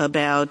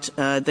about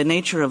the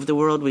nature of the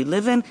world we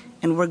live in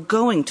and we're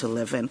going to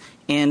live in,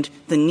 and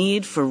the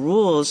need for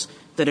rules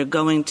that are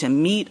going to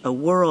meet a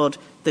world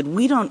that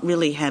we don't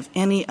really have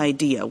any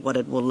idea what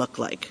it will look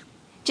like.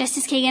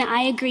 Justice Kagan,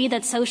 I agree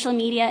that social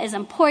media is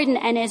important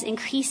and is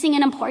increasing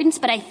in importance,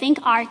 but I think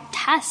our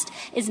test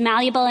is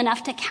malleable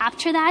enough to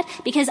capture that,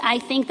 because I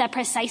think that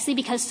precisely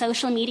because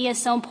social media is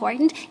so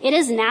important, it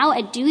is now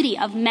a duty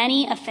of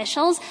many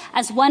officials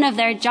as one of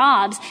their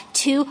jobs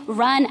to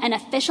run an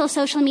official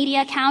social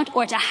media account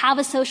or to have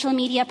a social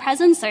media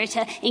presence or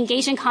to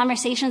engage in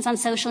conversations on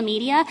social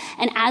media.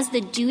 And as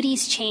the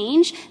duties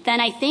change,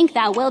 then I think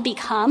that will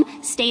become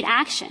state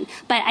action.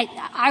 But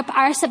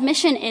our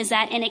submission is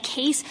that in a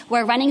case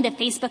where running the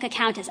Facebook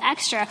account is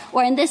extra,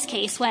 or in this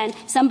case when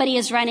somebody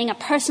is running a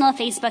personal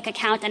Facebook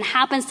account and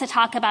happens to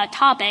talk about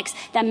topics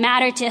that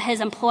matter to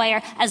his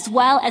employer as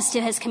well as to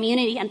his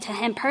community and to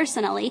him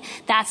personally,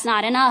 that's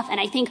not enough. And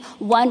I think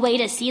one way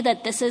to see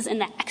that this is in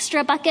the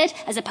extra bucket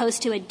as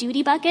opposed to a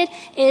duty bucket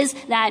is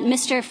that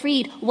Mr.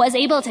 Freed was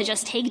able to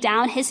just take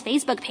down his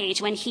Facebook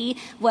page when he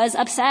was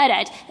upset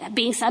at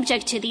being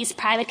subject to these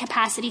private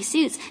capacity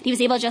suits. He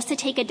was able just to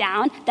take it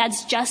down.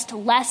 That's just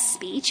less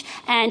speech.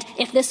 And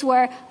if this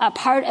were a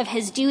part of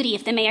his duty,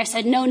 if the mayor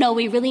said, no,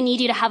 we really need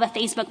you to have a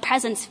Facebook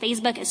presence,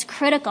 Facebook is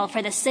critical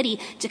for the city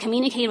to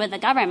communicate with the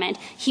government,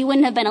 he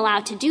wouldn't have been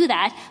allowed to do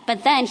that,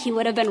 but then he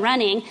would have been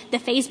running the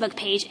Facebook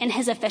page in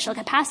his official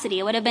capacity.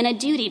 It would have been a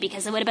duty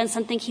because it would have been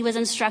something he was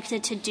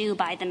instructed to do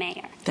by the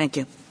mayor. Thank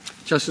you.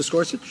 Justice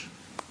Gorsuch?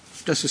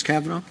 Justice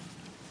Kavanaugh?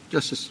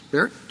 Justice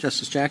Barrett?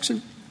 Justice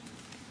Jackson?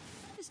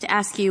 To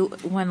ask you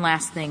one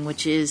last thing,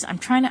 which is I'm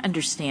trying to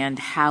understand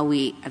how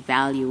we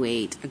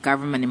evaluate a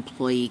government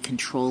employee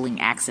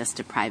controlling access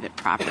to private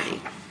property.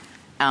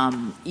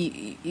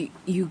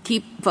 You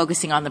keep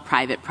focusing on the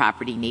private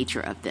property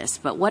nature of this,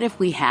 but what if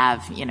we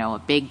have,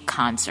 a big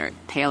concert?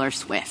 Taylor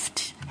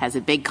Swift has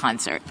a big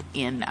concert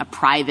in a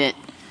private,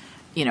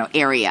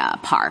 area, a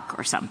park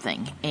or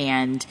something,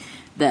 and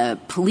the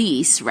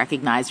police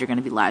recognize there are going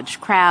to be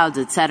large crowds,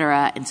 et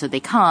cetera, and so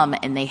they come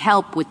and they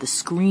help with the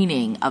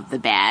screening of the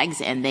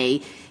bags, and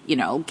they,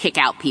 kick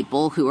out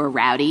people who are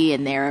rowdy,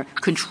 and they're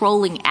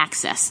controlling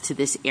access to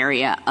this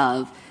area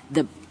of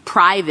the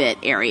private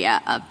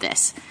area of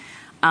this.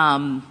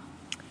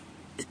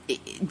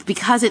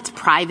 Because it's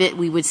private,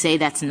 we would say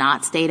that's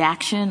not state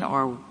action,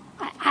 or?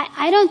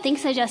 I don't think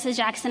so, Justice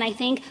Jackson. I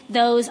think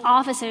those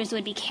officers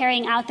would be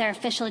carrying out their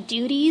official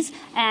duties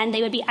and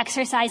they would be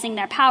exercising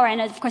their power. And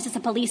of course, it's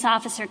a police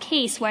officer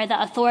case where the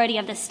authority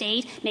of the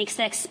state makes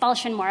the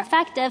expulsion more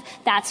effective.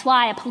 That's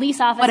why a police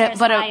officer is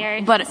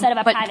hired instead of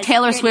a private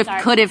Taylor security Swift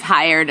guard. could have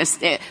hired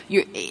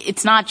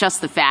it's not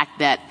just the fact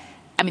that,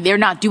 they're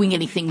not doing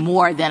anything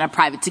more than a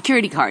private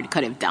security guard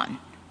could have done,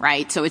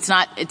 right? So it's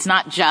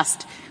not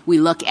just we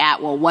look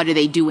at, well, what are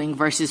they doing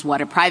versus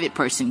what a private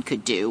person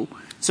could do.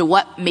 So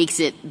what makes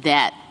it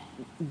that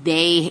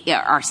they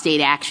are state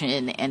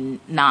action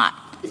and not?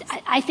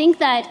 I think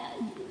that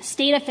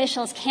state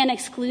officials can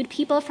exclude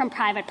people from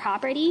private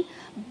property,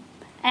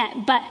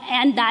 and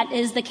that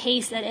is the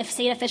case that if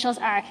state officials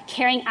are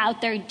carrying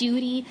out their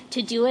duty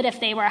to do it, if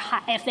they were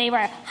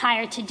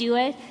hired to do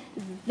it,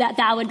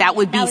 that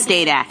would be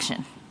state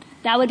action.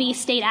 That would be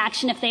state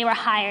action if they were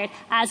hired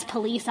as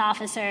police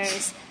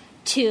officers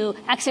to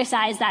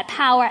exercise that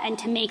power and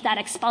to make that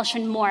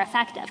expulsion more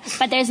effective.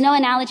 But there's no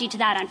analogy to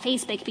that on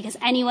Facebook because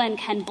anyone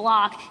can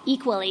block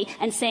equally,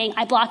 and saying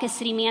I block as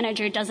city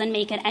manager doesn't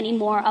make it any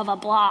more of a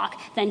block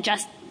than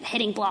just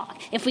hitting block.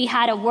 If we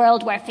had a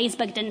world where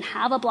Facebook didn't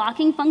have a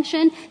blocking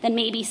function, then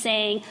maybe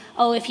saying,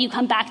 oh, if you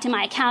come back to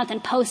my account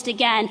and post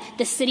again,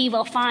 the city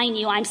will fine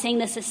you. I'm saying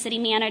this as city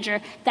manager.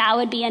 That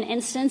would be an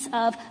instance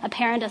of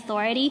apparent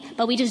authority,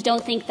 but we just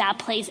don't think that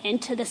plays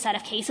into the set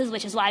of cases,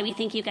 which is why we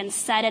think you can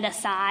set it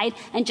aside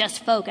and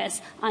just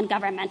focus on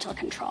governmental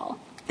control.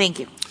 Thank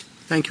you.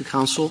 Thank you,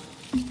 counsel.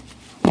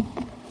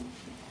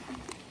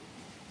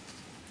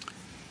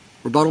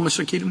 Rebuttal,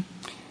 Mr. Keaton?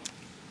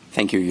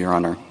 Thank you, Your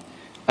Honor.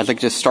 I'd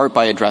like to start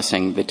by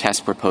addressing the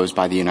test proposed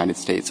by the United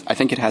States. I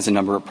think it has a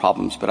number of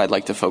problems, but I'd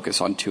like to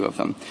focus on two of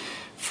them.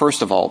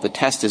 First of all, the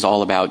test is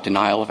all about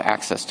denial of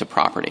access to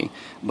property,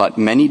 but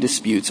many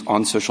disputes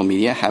on social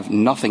media have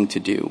nothing to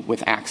do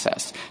with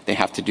access. They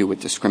have to do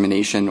with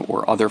discrimination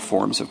or other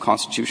forms of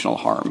constitutional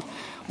harm.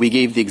 We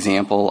gave the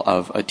example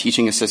of a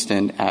teaching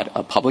assistant at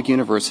a public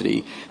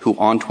university who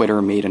on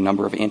Twitter made a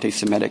number of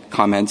anti-Semitic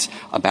comments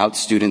about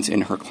students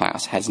in her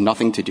class. Has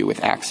nothing to do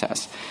with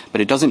access.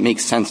 But it doesn't make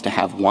sense to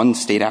have one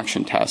state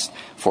action test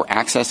for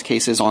access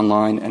cases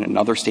online and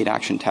another state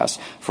action test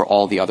for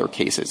all the other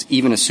cases,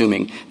 even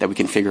assuming that we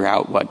can figure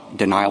out what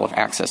denial of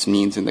access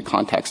means in the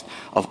context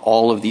of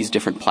all of these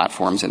different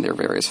platforms and their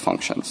various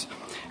functions.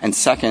 And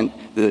second,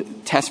 the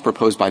test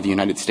proposed by the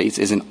United States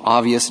is an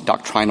obvious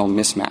doctrinal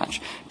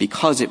mismatch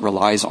because it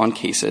relies on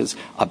cases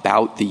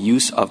about the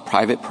use of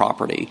private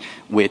property,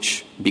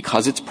 which,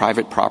 because it's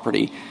private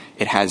property,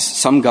 it has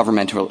some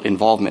governmental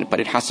involvement, but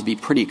it has to be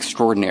pretty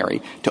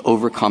extraordinary to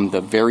overcome the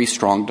very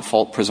strong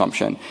default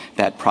presumption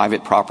that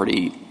private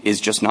property is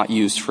just not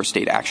used for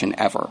state action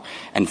ever.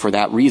 And for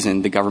that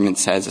reason, the government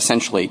says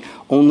essentially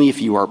only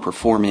if you are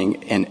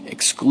performing an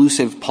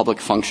exclusive public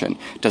function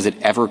does it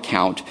ever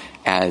count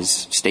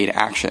as state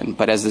action.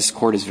 But as this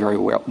Court is very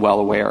well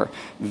aware,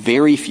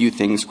 very few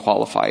things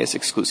qualify as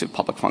exclusive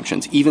public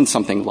functions. Even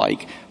something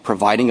like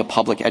providing a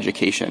public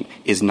education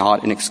is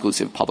not an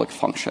exclusive public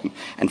function.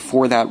 And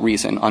for that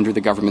reason, under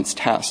the government's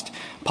test,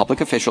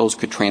 public officials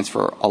could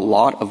transfer a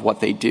lot of what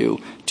they do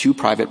to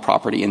private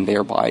property and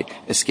thereby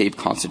escape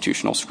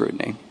constitutional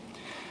scrutiny.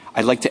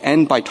 I'd like to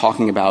end by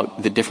talking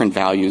about the different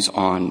values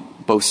on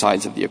both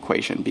sides of the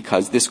equation,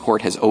 because this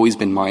Court has always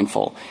been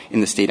mindful in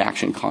the state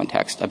action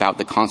context about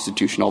the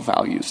constitutional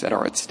values that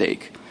are at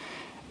stake.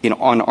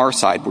 On our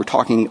side, we're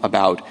talking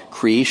about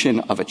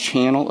creation of a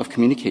channel of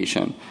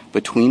communication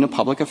between a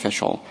public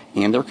official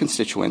and their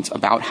constituents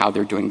about how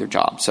they're doing their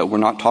job. So we're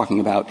not talking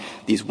about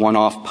these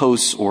one-off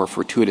posts or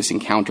fortuitous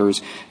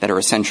encounters that are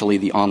essentially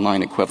the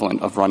online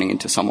equivalent of running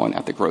into someone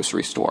at the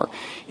grocery store.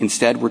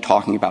 Instead, we're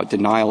talking about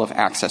denial of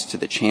access to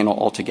the channel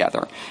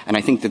altogether. And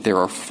I think that there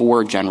are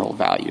 4 general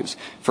values.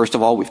 First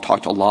of all, we've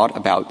talked a lot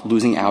about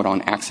losing out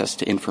on access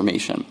to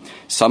information.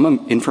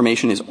 Some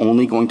information is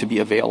only going to be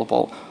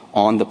available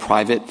on the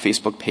private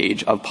Facebook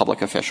page of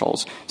public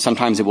officials.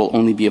 Sometimes it will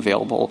only be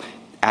available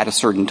at a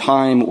certain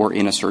time or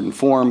in a certain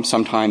form.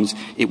 Sometimes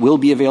it will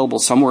be available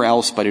somewhere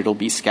else, but it'll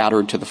be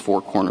scattered to the 4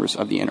 corners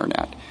of the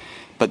Internet.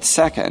 But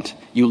second,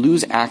 you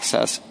lose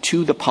access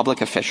to the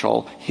public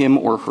official, him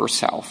or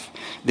herself.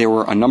 There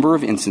were a number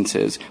of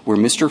instances where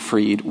Mr.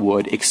 Freed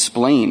would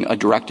explain a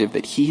directive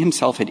that he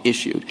himself had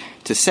issued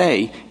to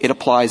say it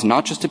applies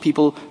not just to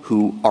people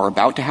who are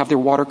about to have their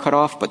water cut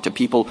off, but to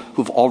people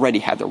who've already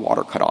had their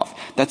water cut off.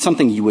 That's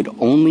something you would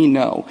only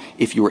know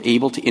if you were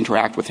able to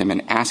interact with him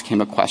and ask him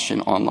a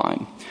question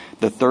online.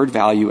 The third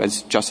value,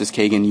 as Justice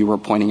Kagan, you were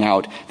pointing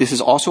out, this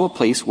is also a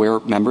place where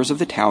members of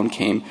the town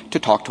came to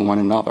talk to one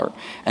another.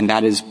 And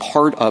that is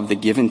part of the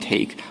give and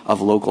take of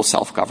local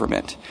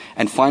self-government.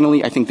 And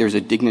finally, I think there's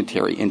a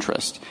dignitary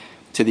interest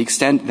to the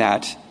extent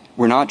that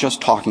we're not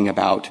just talking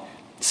about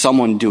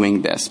someone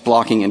doing this,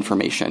 blocking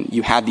information.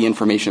 You had the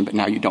information, but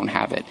now you don't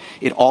have it.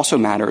 It also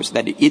matters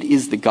that it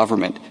is the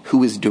government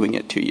who is doing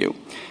it to you.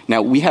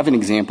 Now, we have an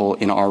example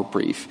in our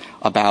brief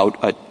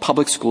about a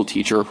public school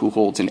teacher who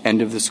holds an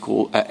end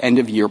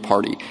of year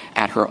party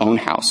at her own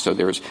house. So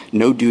there's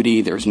no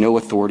duty, there's no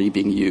authority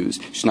being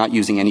used. She's not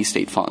using any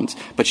state funds,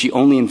 but she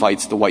only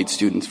invites the white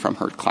students from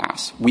her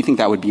class. We think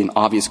that would be an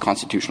obvious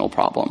constitutional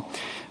problem.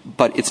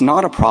 But it's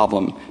not a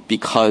problem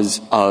because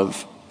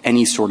of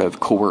any sort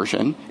of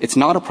coercion. It's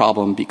not a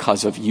problem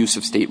because of use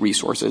of state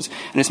resources.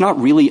 And it's not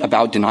really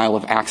about denial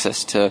of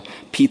access to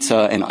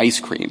pizza and ice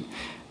cream.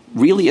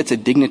 Really, it's a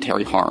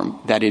dignitary harm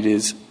that it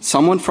is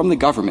someone from the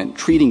government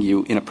treating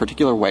you in a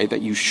particular way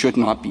that you should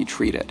not be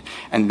treated.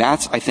 And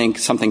that's, I think,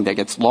 something that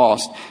gets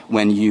lost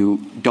when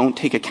you don't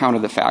take account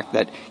of the fact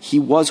that he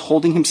was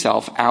holding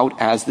himself out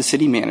as the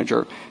city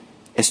manager,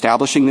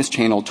 establishing this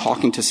channel,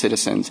 talking to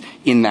citizens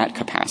in that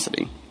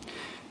capacity.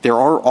 There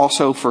are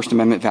also First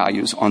Amendment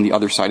values on the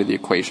other side of the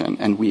equation,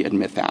 and we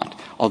admit that.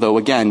 Although,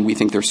 again, we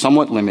think they're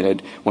somewhat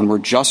limited when we're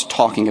just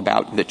talking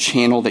about the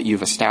channel that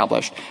you've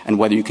established and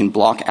whether you can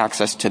block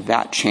access to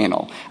that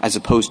channel as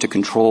opposed to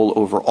control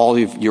over all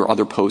of your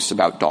other posts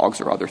about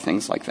dogs or other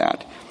things like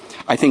that.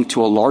 I think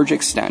to a large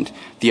extent,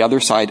 the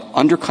other side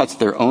undercuts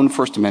their own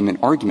First Amendment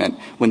argument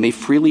when they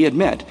freely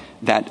admit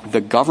that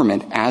the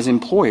government as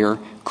employer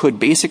could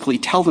basically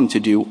tell them to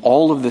do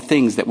all of the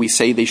things that we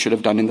say they should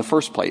have done in the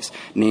first place,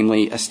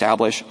 namely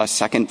establish a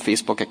second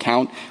Facebook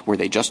account where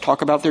they just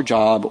talk about their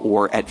job,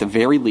 or at the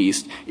very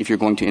least, if you're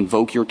going to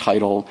invoke your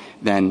title,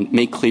 then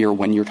make clear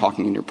when you're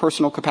talking in your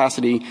personal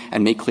capacity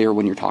and make clear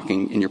when you're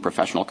talking in your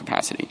professional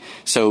capacity.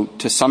 So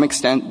to some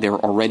extent, they're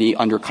already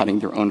undercutting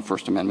their own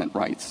First Amendment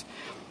rights.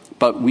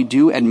 But we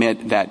do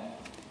admit that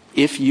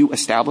if you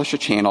establish a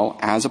channel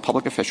as a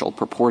public official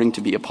purporting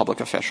to be a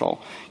public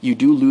official, you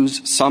do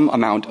lose some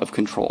amount of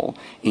control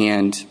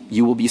and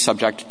you will be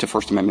subject to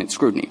First Amendment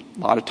scrutiny. A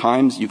lot of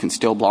times you can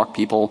still block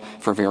people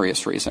for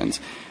various reasons.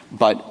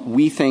 But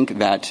we think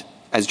that,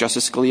 as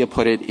Justice Scalia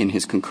put it in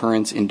his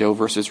concurrence in Doe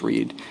versus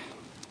Reed,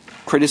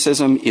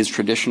 criticism is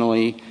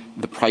traditionally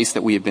the price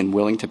that we have been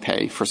willing to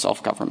pay for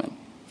self-government.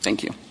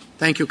 Thank you.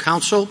 Thank you,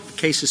 counsel. The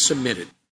case is submitted.